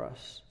is for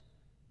us,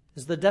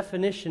 is the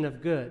definition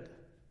of good.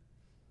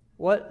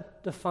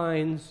 What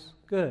defines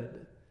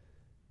good?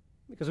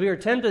 Because we are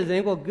tempted to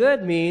think, well,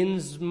 good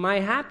means my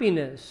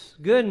happiness.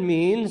 Good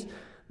means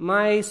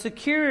my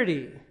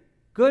security.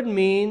 Good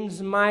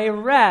means my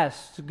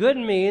rest. Good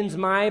means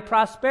my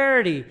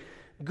prosperity.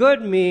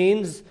 Good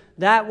means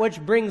that which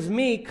brings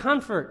me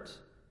comfort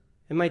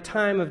in my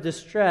time of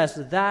distress.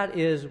 That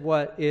is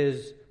what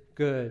is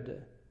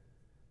good.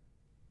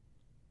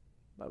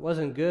 But it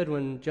wasn't good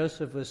when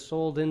Joseph was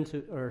sold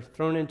into or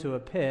thrown into a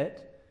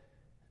pit.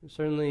 It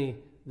certainly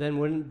then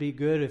wouldn't be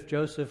good if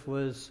Joseph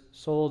was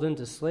sold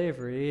into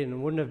slavery, and it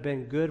wouldn't have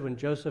been good when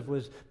Joseph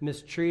was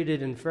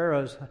mistreated in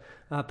Pharaoh's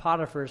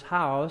Potiphar's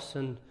house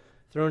and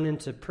thrown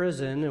into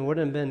prison. It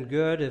wouldn't have been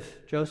good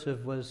if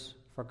Joseph was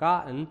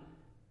forgotten.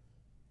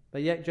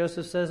 But yet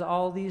Joseph says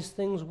all these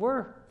things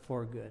were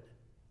for good.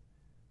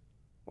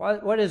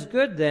 What is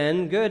good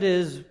then? Good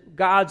is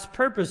God's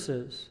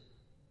purposes.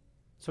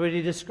 So what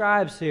he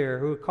describes here,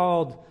 who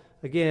called,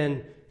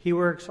 again, he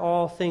works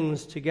all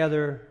things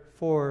together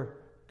for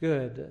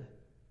good.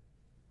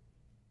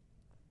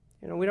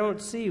 We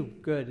don't see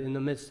good in the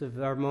midst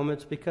of our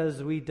moments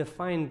because we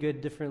define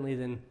good differently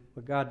than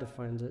what God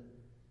defines it.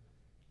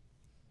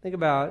 Think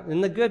about it.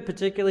 And the good,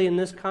 particularly in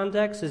this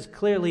context, is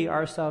clearly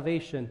our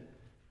salvation.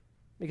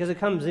 Because it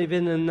comes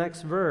even in the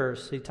next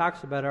verse. He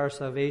talks about our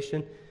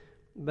salvation,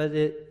 but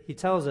he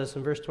tells us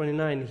in verse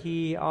 29,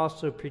 he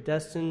also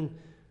predestined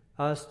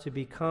us to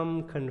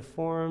become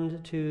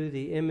conformed to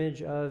the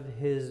image of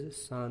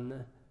his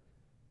Son.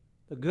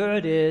 The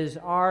good is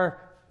our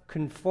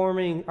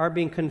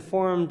being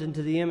conformed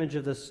into the image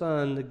of the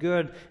Son. The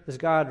good is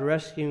God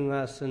rescuing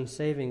us and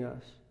saving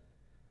us.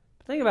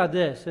 Think about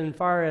this as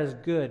far as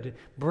good,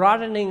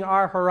 broadening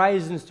our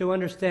horizons to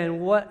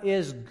understand what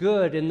is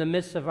good in the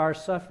midst of our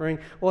suffering.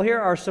 Well, here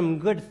are some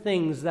good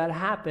things that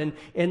happen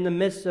in the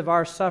midst of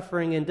our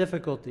suffering and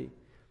difficulty.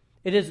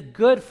 It is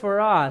good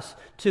for us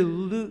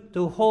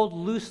to hold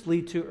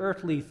loosely to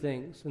earthly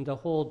things and to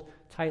hold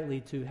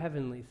tightly to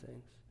heavenly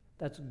things.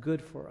 That's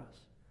good for us.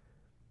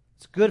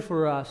 It's good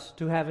for us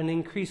to have an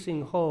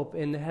increasing hope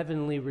in the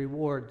heavenly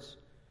rewards,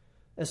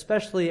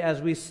 especially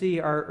as we see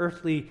our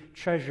earthly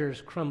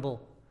treasures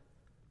crumble.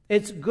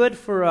 It's good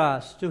for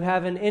us to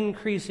have an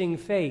increasing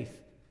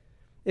faith.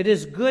 It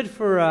is good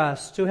for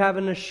us to have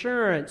an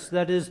assurance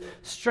that is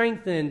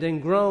strengthened and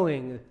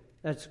growing.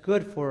 That's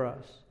good for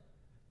us.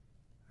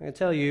 I can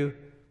tell you,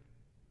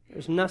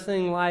 there's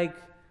nothing like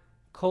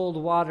cold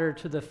water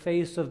to the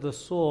face of the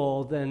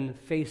soul than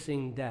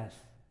facing death.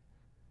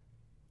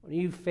 When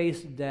you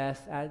face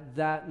death, at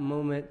that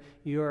moment,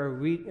 you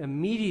are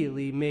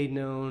immediately made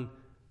known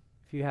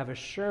if you have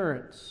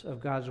assurance of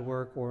God's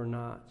work or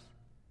not.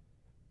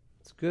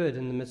 It's good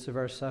in the midst of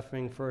our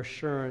suffering for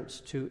assurance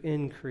to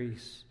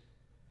increase.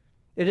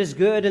 It is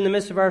good in the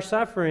midst of our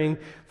suffering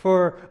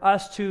for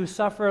us to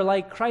suffer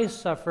like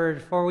Christ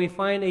suffered, for we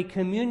find a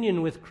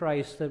communion with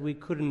Christ that we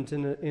couldn't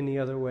in any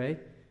other way.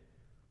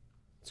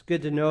 It's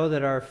good to know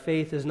that our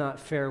faith is not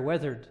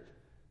fair-weathered,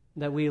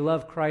 that we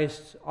love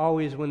Christ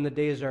always when the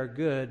days are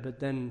good, but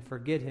then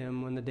forget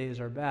him when the days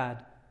are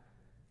bad.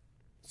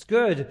 It's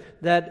good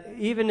that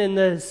even in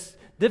this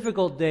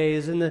difficult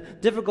days, in the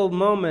difficult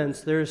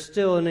moments, there is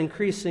still an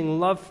increasing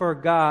love for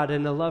God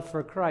and a love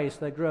for Christ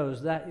that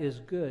grows. That is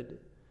good.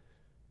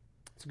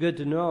 It's good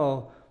to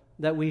know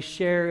that we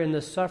share in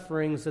the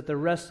sufferings that the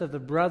rest of the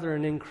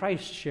brethren in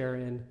Christ share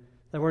in,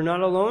 that we're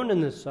not alone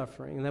in this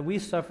suffering, that we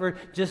suffer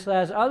just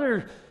as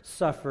others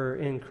suffer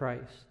in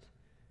Christ.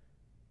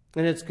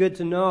 And it's good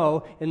to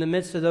know in the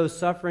midst of those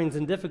sufferings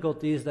and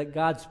difficulties that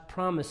God's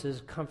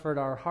promises comfort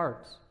our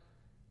hearts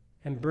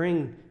and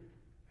bring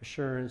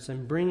assurance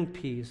and bring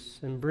peace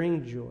and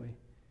bring joy.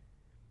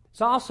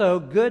 It's also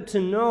good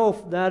to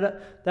know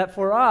that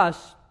for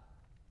us,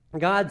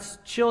 God's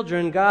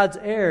children, God's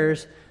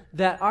heirs,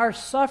 that our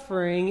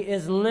suffering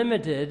is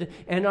limited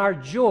and our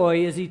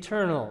joy is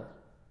eternal.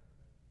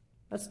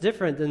 That's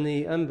different than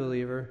the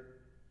unbeliever.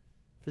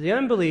 For the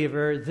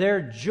unbeliever,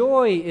 their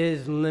joy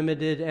is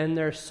limited and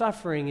their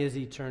suffering is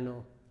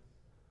eternal.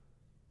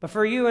 But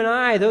for you and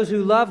I, those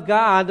who love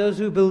God, those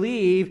who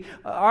believe,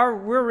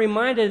 we're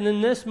reminded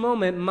in this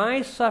moment,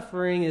 my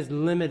suffering is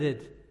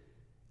limited.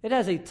 It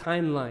has a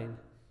timeline.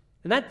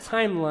 And that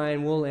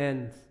timeline will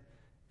end.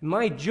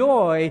 My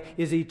joy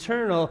is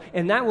eternal,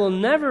 and that will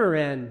never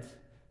end.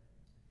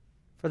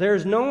 For there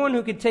is no one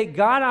who can take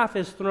God off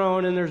his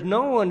throne, and there's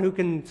no one who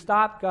can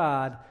stop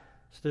God.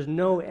 So there's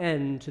no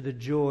end to the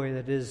joy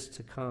that is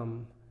to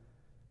come.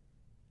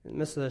 In the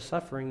midst of the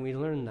suffering, we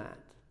learn that.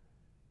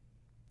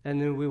 And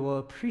then we will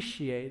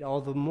appreciate all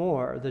the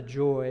more the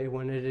joy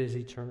when it is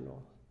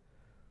eternal.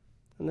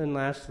 And then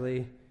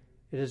lastly,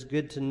 it is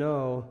good to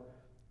know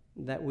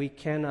that we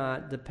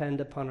cannot depend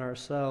upon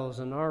ourselves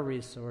and our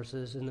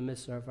resources in the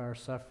midst of our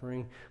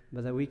suffering,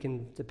 but that we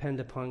can depend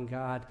upon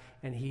God,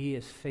 and He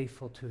is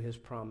faithful to His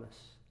promise.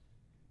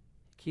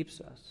 He keeps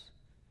us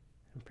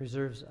and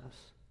preserves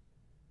us.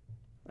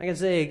 I can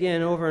say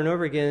again, over and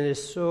over again, it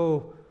is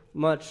so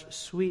much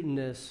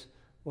sweetness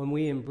when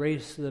we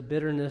embrace the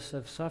bitterness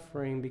of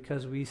suffering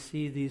because we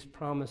see these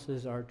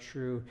promises are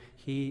true.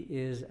 He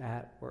is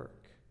at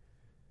work.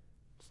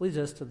 This leads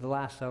us to the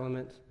last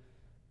element,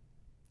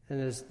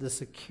 and is the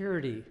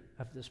security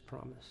of this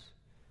promise.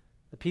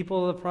 The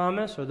people of the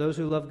promise are those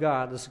who love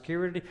God. The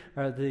security,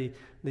 or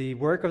the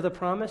work of the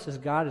promise is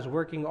God is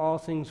working all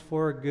things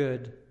for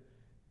good.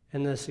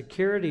 And the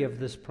security of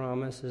this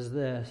promise is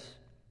this,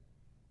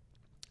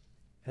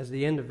 as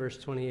the end of verse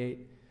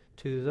 28,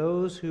 to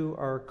those who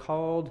are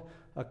called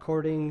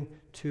according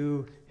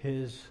to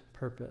His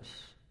purpose.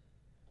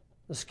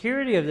 The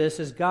security of this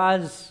is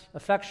God's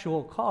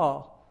effectual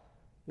call.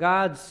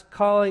 God's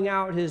calling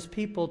out His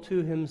people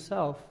to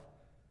Himself.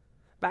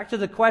 Back to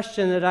the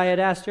question that I had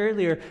asked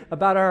earlier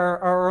about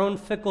our own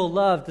fickle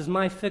love. Does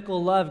my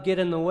fickle love get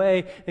in the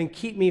way and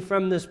keep me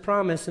from this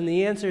promise? And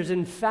the answer is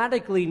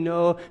emphatically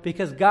no,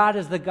 because God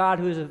is the God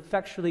who is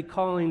effectually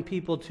calling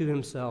people to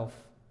Himself.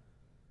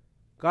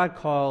 God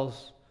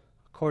calls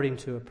according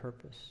to a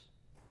purpose.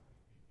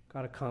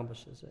 God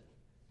accomplishes it.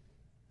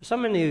 There's so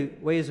many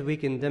ways that we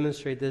can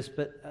demonstrate this,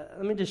 but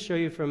let me just show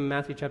you from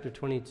Matthew chapter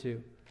 22. If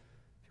you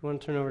want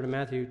to turn over to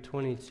Matthew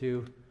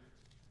 22,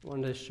 I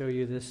wanted to show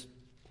you this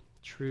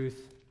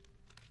truth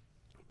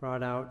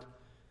brought out.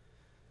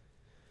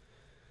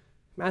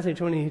 Matthew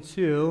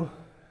 22,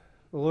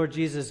 the Lord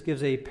Jesus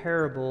gives a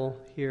parable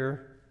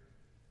here,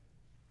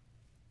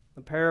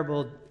 a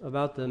parable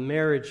about the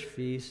marriage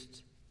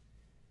feast.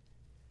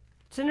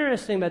 What's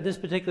interesting about this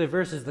particular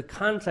verse is the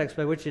context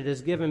by which it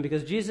is given,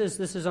 because Jesus,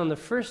 this is on the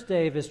first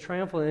day of His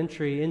triumphal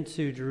entry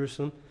into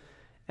Jerusalem,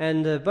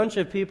 and a bunch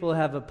of people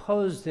have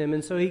opposed Him,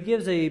 and so He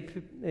gives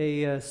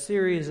a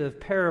series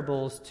of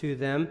parables to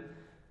them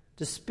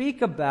to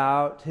speak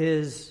about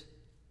His,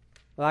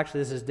 well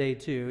actually this is day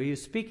 2, He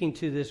was speaking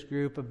to this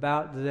group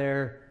about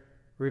their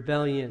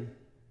rebellion.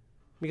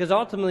 Because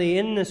ultimately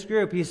in this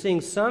group, He's seeing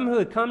some who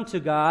had come to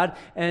God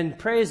and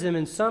praise Him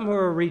and some who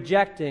are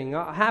rejecting,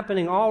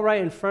 happening all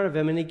right in front of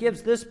Him. And He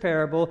gives this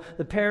parable,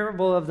 the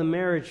parable of the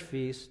marriage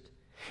feast.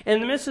 And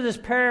in the midst of this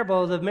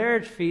parable of the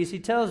marriage feast, He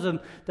tells them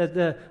that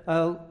the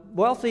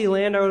wealthy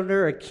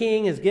landowner, a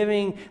king, is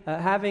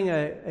having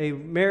a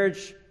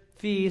marriage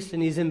feast,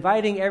 and he's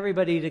inviting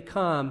everybody to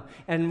come.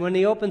 And when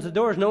he opens the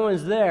doors, no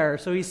one's there.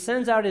 So he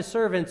sends out his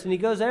servants, and he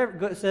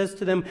says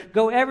to them,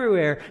 go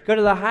everywhere. Go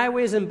to the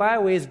highways and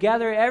byways.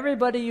 Gather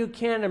everybody you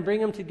can and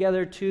bring them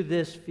together to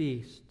this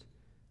feast.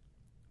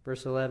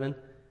 Verse 11,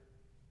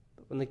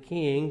 but when the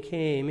king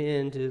came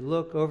in to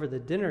look over the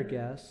dinner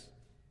guests,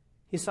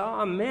 he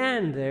saw a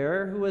man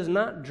there who was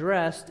not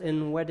dressed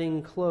in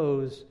wedding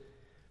clothes.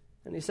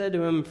 And he said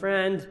to him,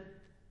 friend,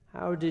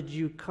 how did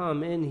you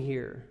come in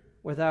here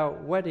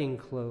without wedding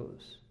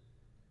clothes?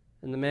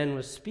 And the man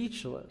was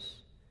speechless.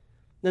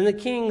 Then the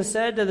king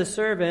said to the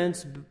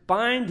servants,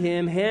 bind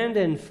him hand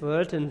and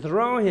foot and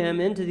throw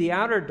him into the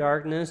outer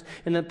darkness.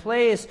 In the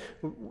place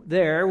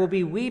there will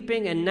be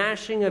weeping and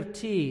gnashing of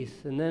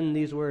teeth. And then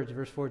these words,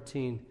 verse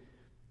 14,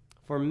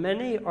 for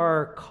many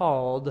are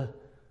called,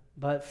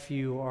 but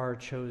few are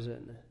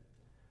chosen.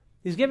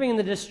 He's giving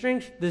the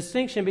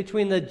distinction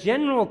between the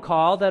general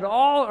call that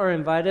all are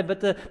invited, but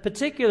the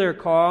particular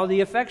call,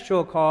 the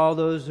effectual call,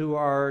 those who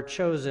are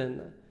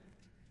chosen.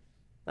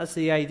 That's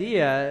the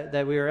idea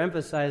that we are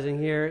emphasizing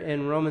here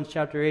in Romans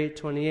chapter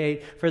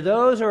 8:28. For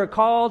those who are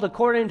called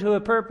according to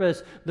a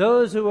purpose,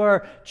 those who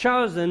are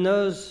chosen,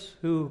 those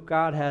who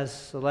God has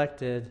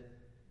selected,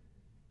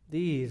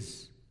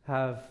 these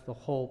have the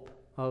hope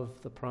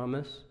of the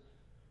promise.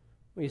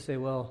 Well, you say,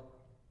 well,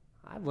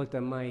 I've looked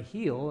at my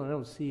heel and I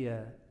don't see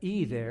a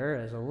E there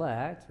as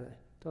elect. I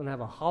don't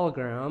have a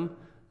hologram.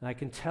 I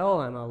can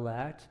tell I'm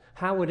elect.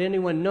 How would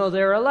anyone know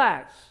they're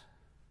elect?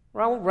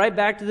 Well, right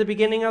back to the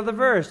beginning of the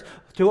verse.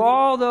 To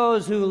all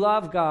those who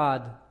love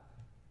God.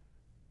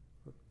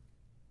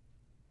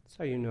 That's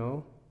how you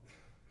know.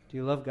 Do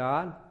you love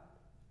God?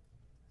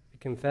 Have you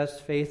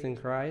confessed faith in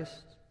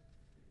Christ?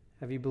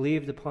 Have you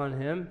believed upon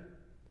Him?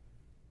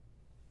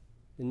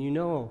 Then you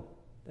know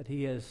that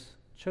He has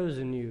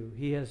chosen you.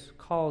 He has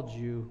called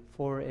you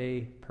for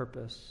a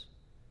purpose.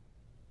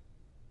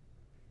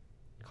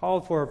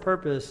 Called for a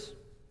purpose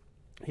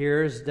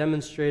here is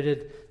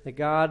demonstrated that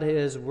God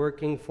is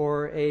working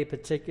for a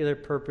particular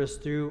purpose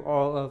through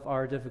all of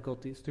our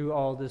difficulties, through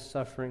all this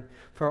suffering.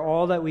 For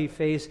all that we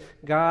face,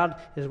 God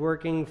is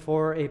working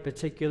for a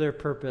particular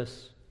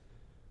purpose,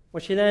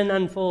 which He then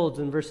unfolds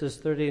in verses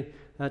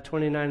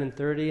 29 and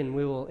 30, and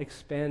we will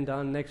expand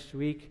on next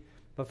week.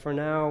 But for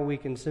now, we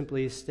can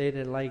simply state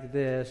it like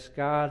this.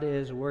 God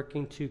is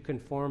working to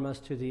conform us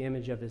to the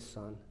image of His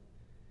Son.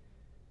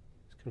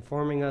 He's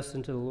conforming us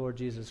into the Lord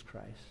Jesus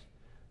Christ.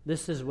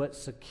 This is what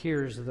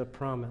secures the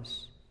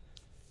promise.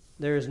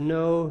 There is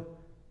no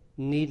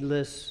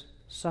needless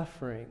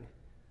suffering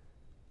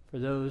for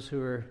those who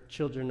are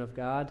children of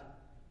God.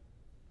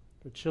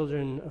 The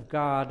children of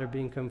God are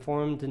being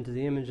conformed into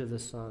the image of the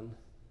Son.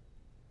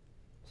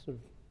 So,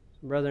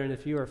 brethren,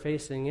 if you are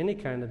facing any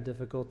kind of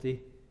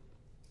difficulty,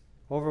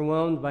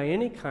 overwhelmed by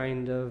any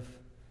kind of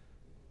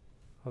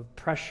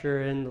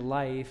pressure in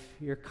life,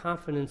 your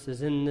confidence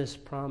is in this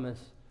promise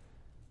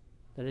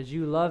that as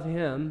you love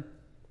Him,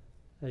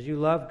 as you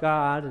love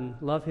God and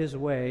love His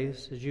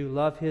ways, as you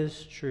love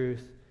His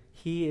truth,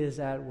 He is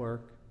at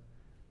work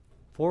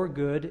for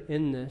good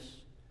in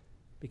this,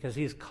 because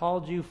He's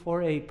called you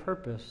for a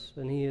purpose,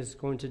 and He is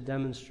going to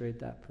demonstrate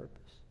that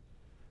purpose.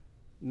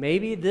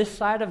 Maybe this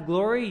side of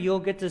glory, you'll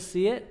get to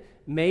see it.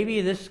 Maybe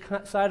this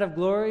side of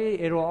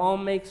glory, it will all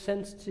make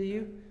sense to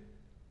you.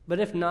 But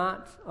if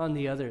not, on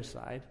the other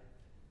side.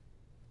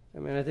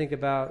 I think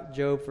about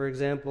Job, for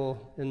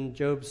example, in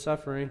Job's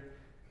suffering.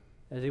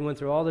 As he went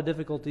through all the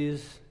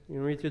difficulties,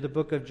 you read through the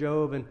book of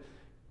Job, and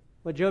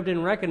what Job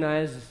didn't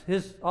recognize,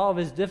 all of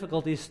his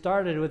difficulties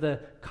started with a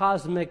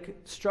cosmic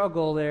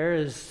struggle there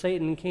as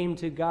Satan came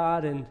to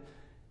God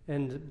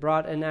and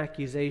brought an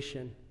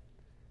accusation.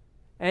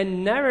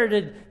 And never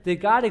did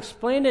God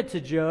explain it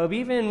to Job,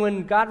 even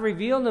when God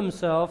revealed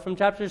Himself from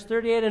chapters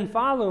 38 and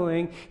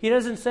following. He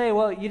doesn't say,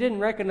 well, you didn't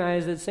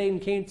recognize that Satan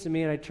came to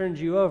me and I turned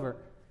you over.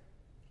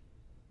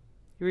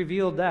 He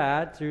revealed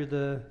that through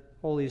the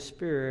Holy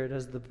Spirit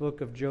as the book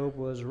of Job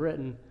was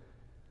written.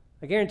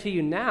 I guarantee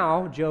you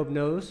now, Job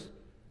knows.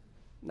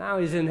 Now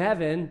he's in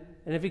heaven,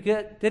 and if he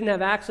didn't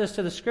have access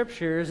to the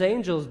Scriptures,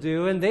 angels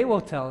do, and they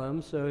will tell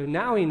him, so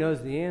now he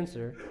knows the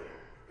answer.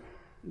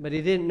 But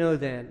he didn't know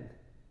then.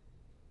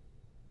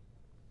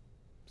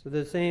 So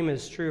the same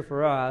is true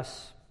for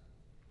us.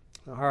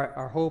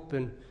 Our hope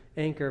and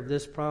anchor of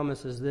this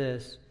promise is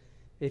this: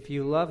 if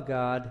you love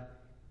God,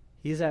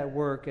 He's at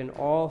work in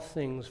all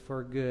things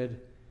for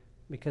good,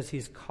 because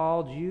He's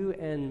called you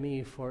and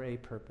me for a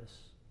purpose.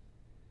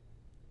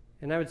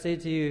 And I would say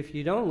to you, if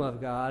you don't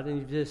love God and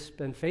you've just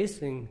been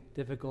facing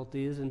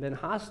difficulties and been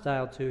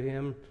hostile to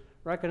Him,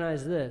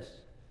 recognize this: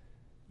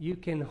 you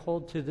can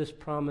hold to this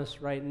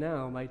promise right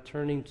now by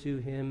turning to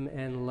Him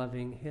and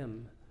loving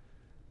Him.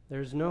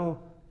 There's no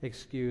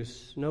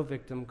excuse, no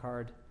victim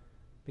card,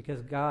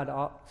 because God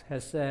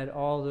has said,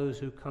 all those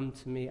who come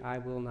to me I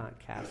will not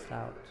cast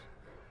out.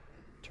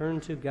 Turn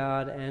to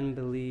God and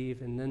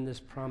believe, and then this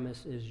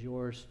promise is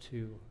yours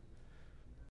too.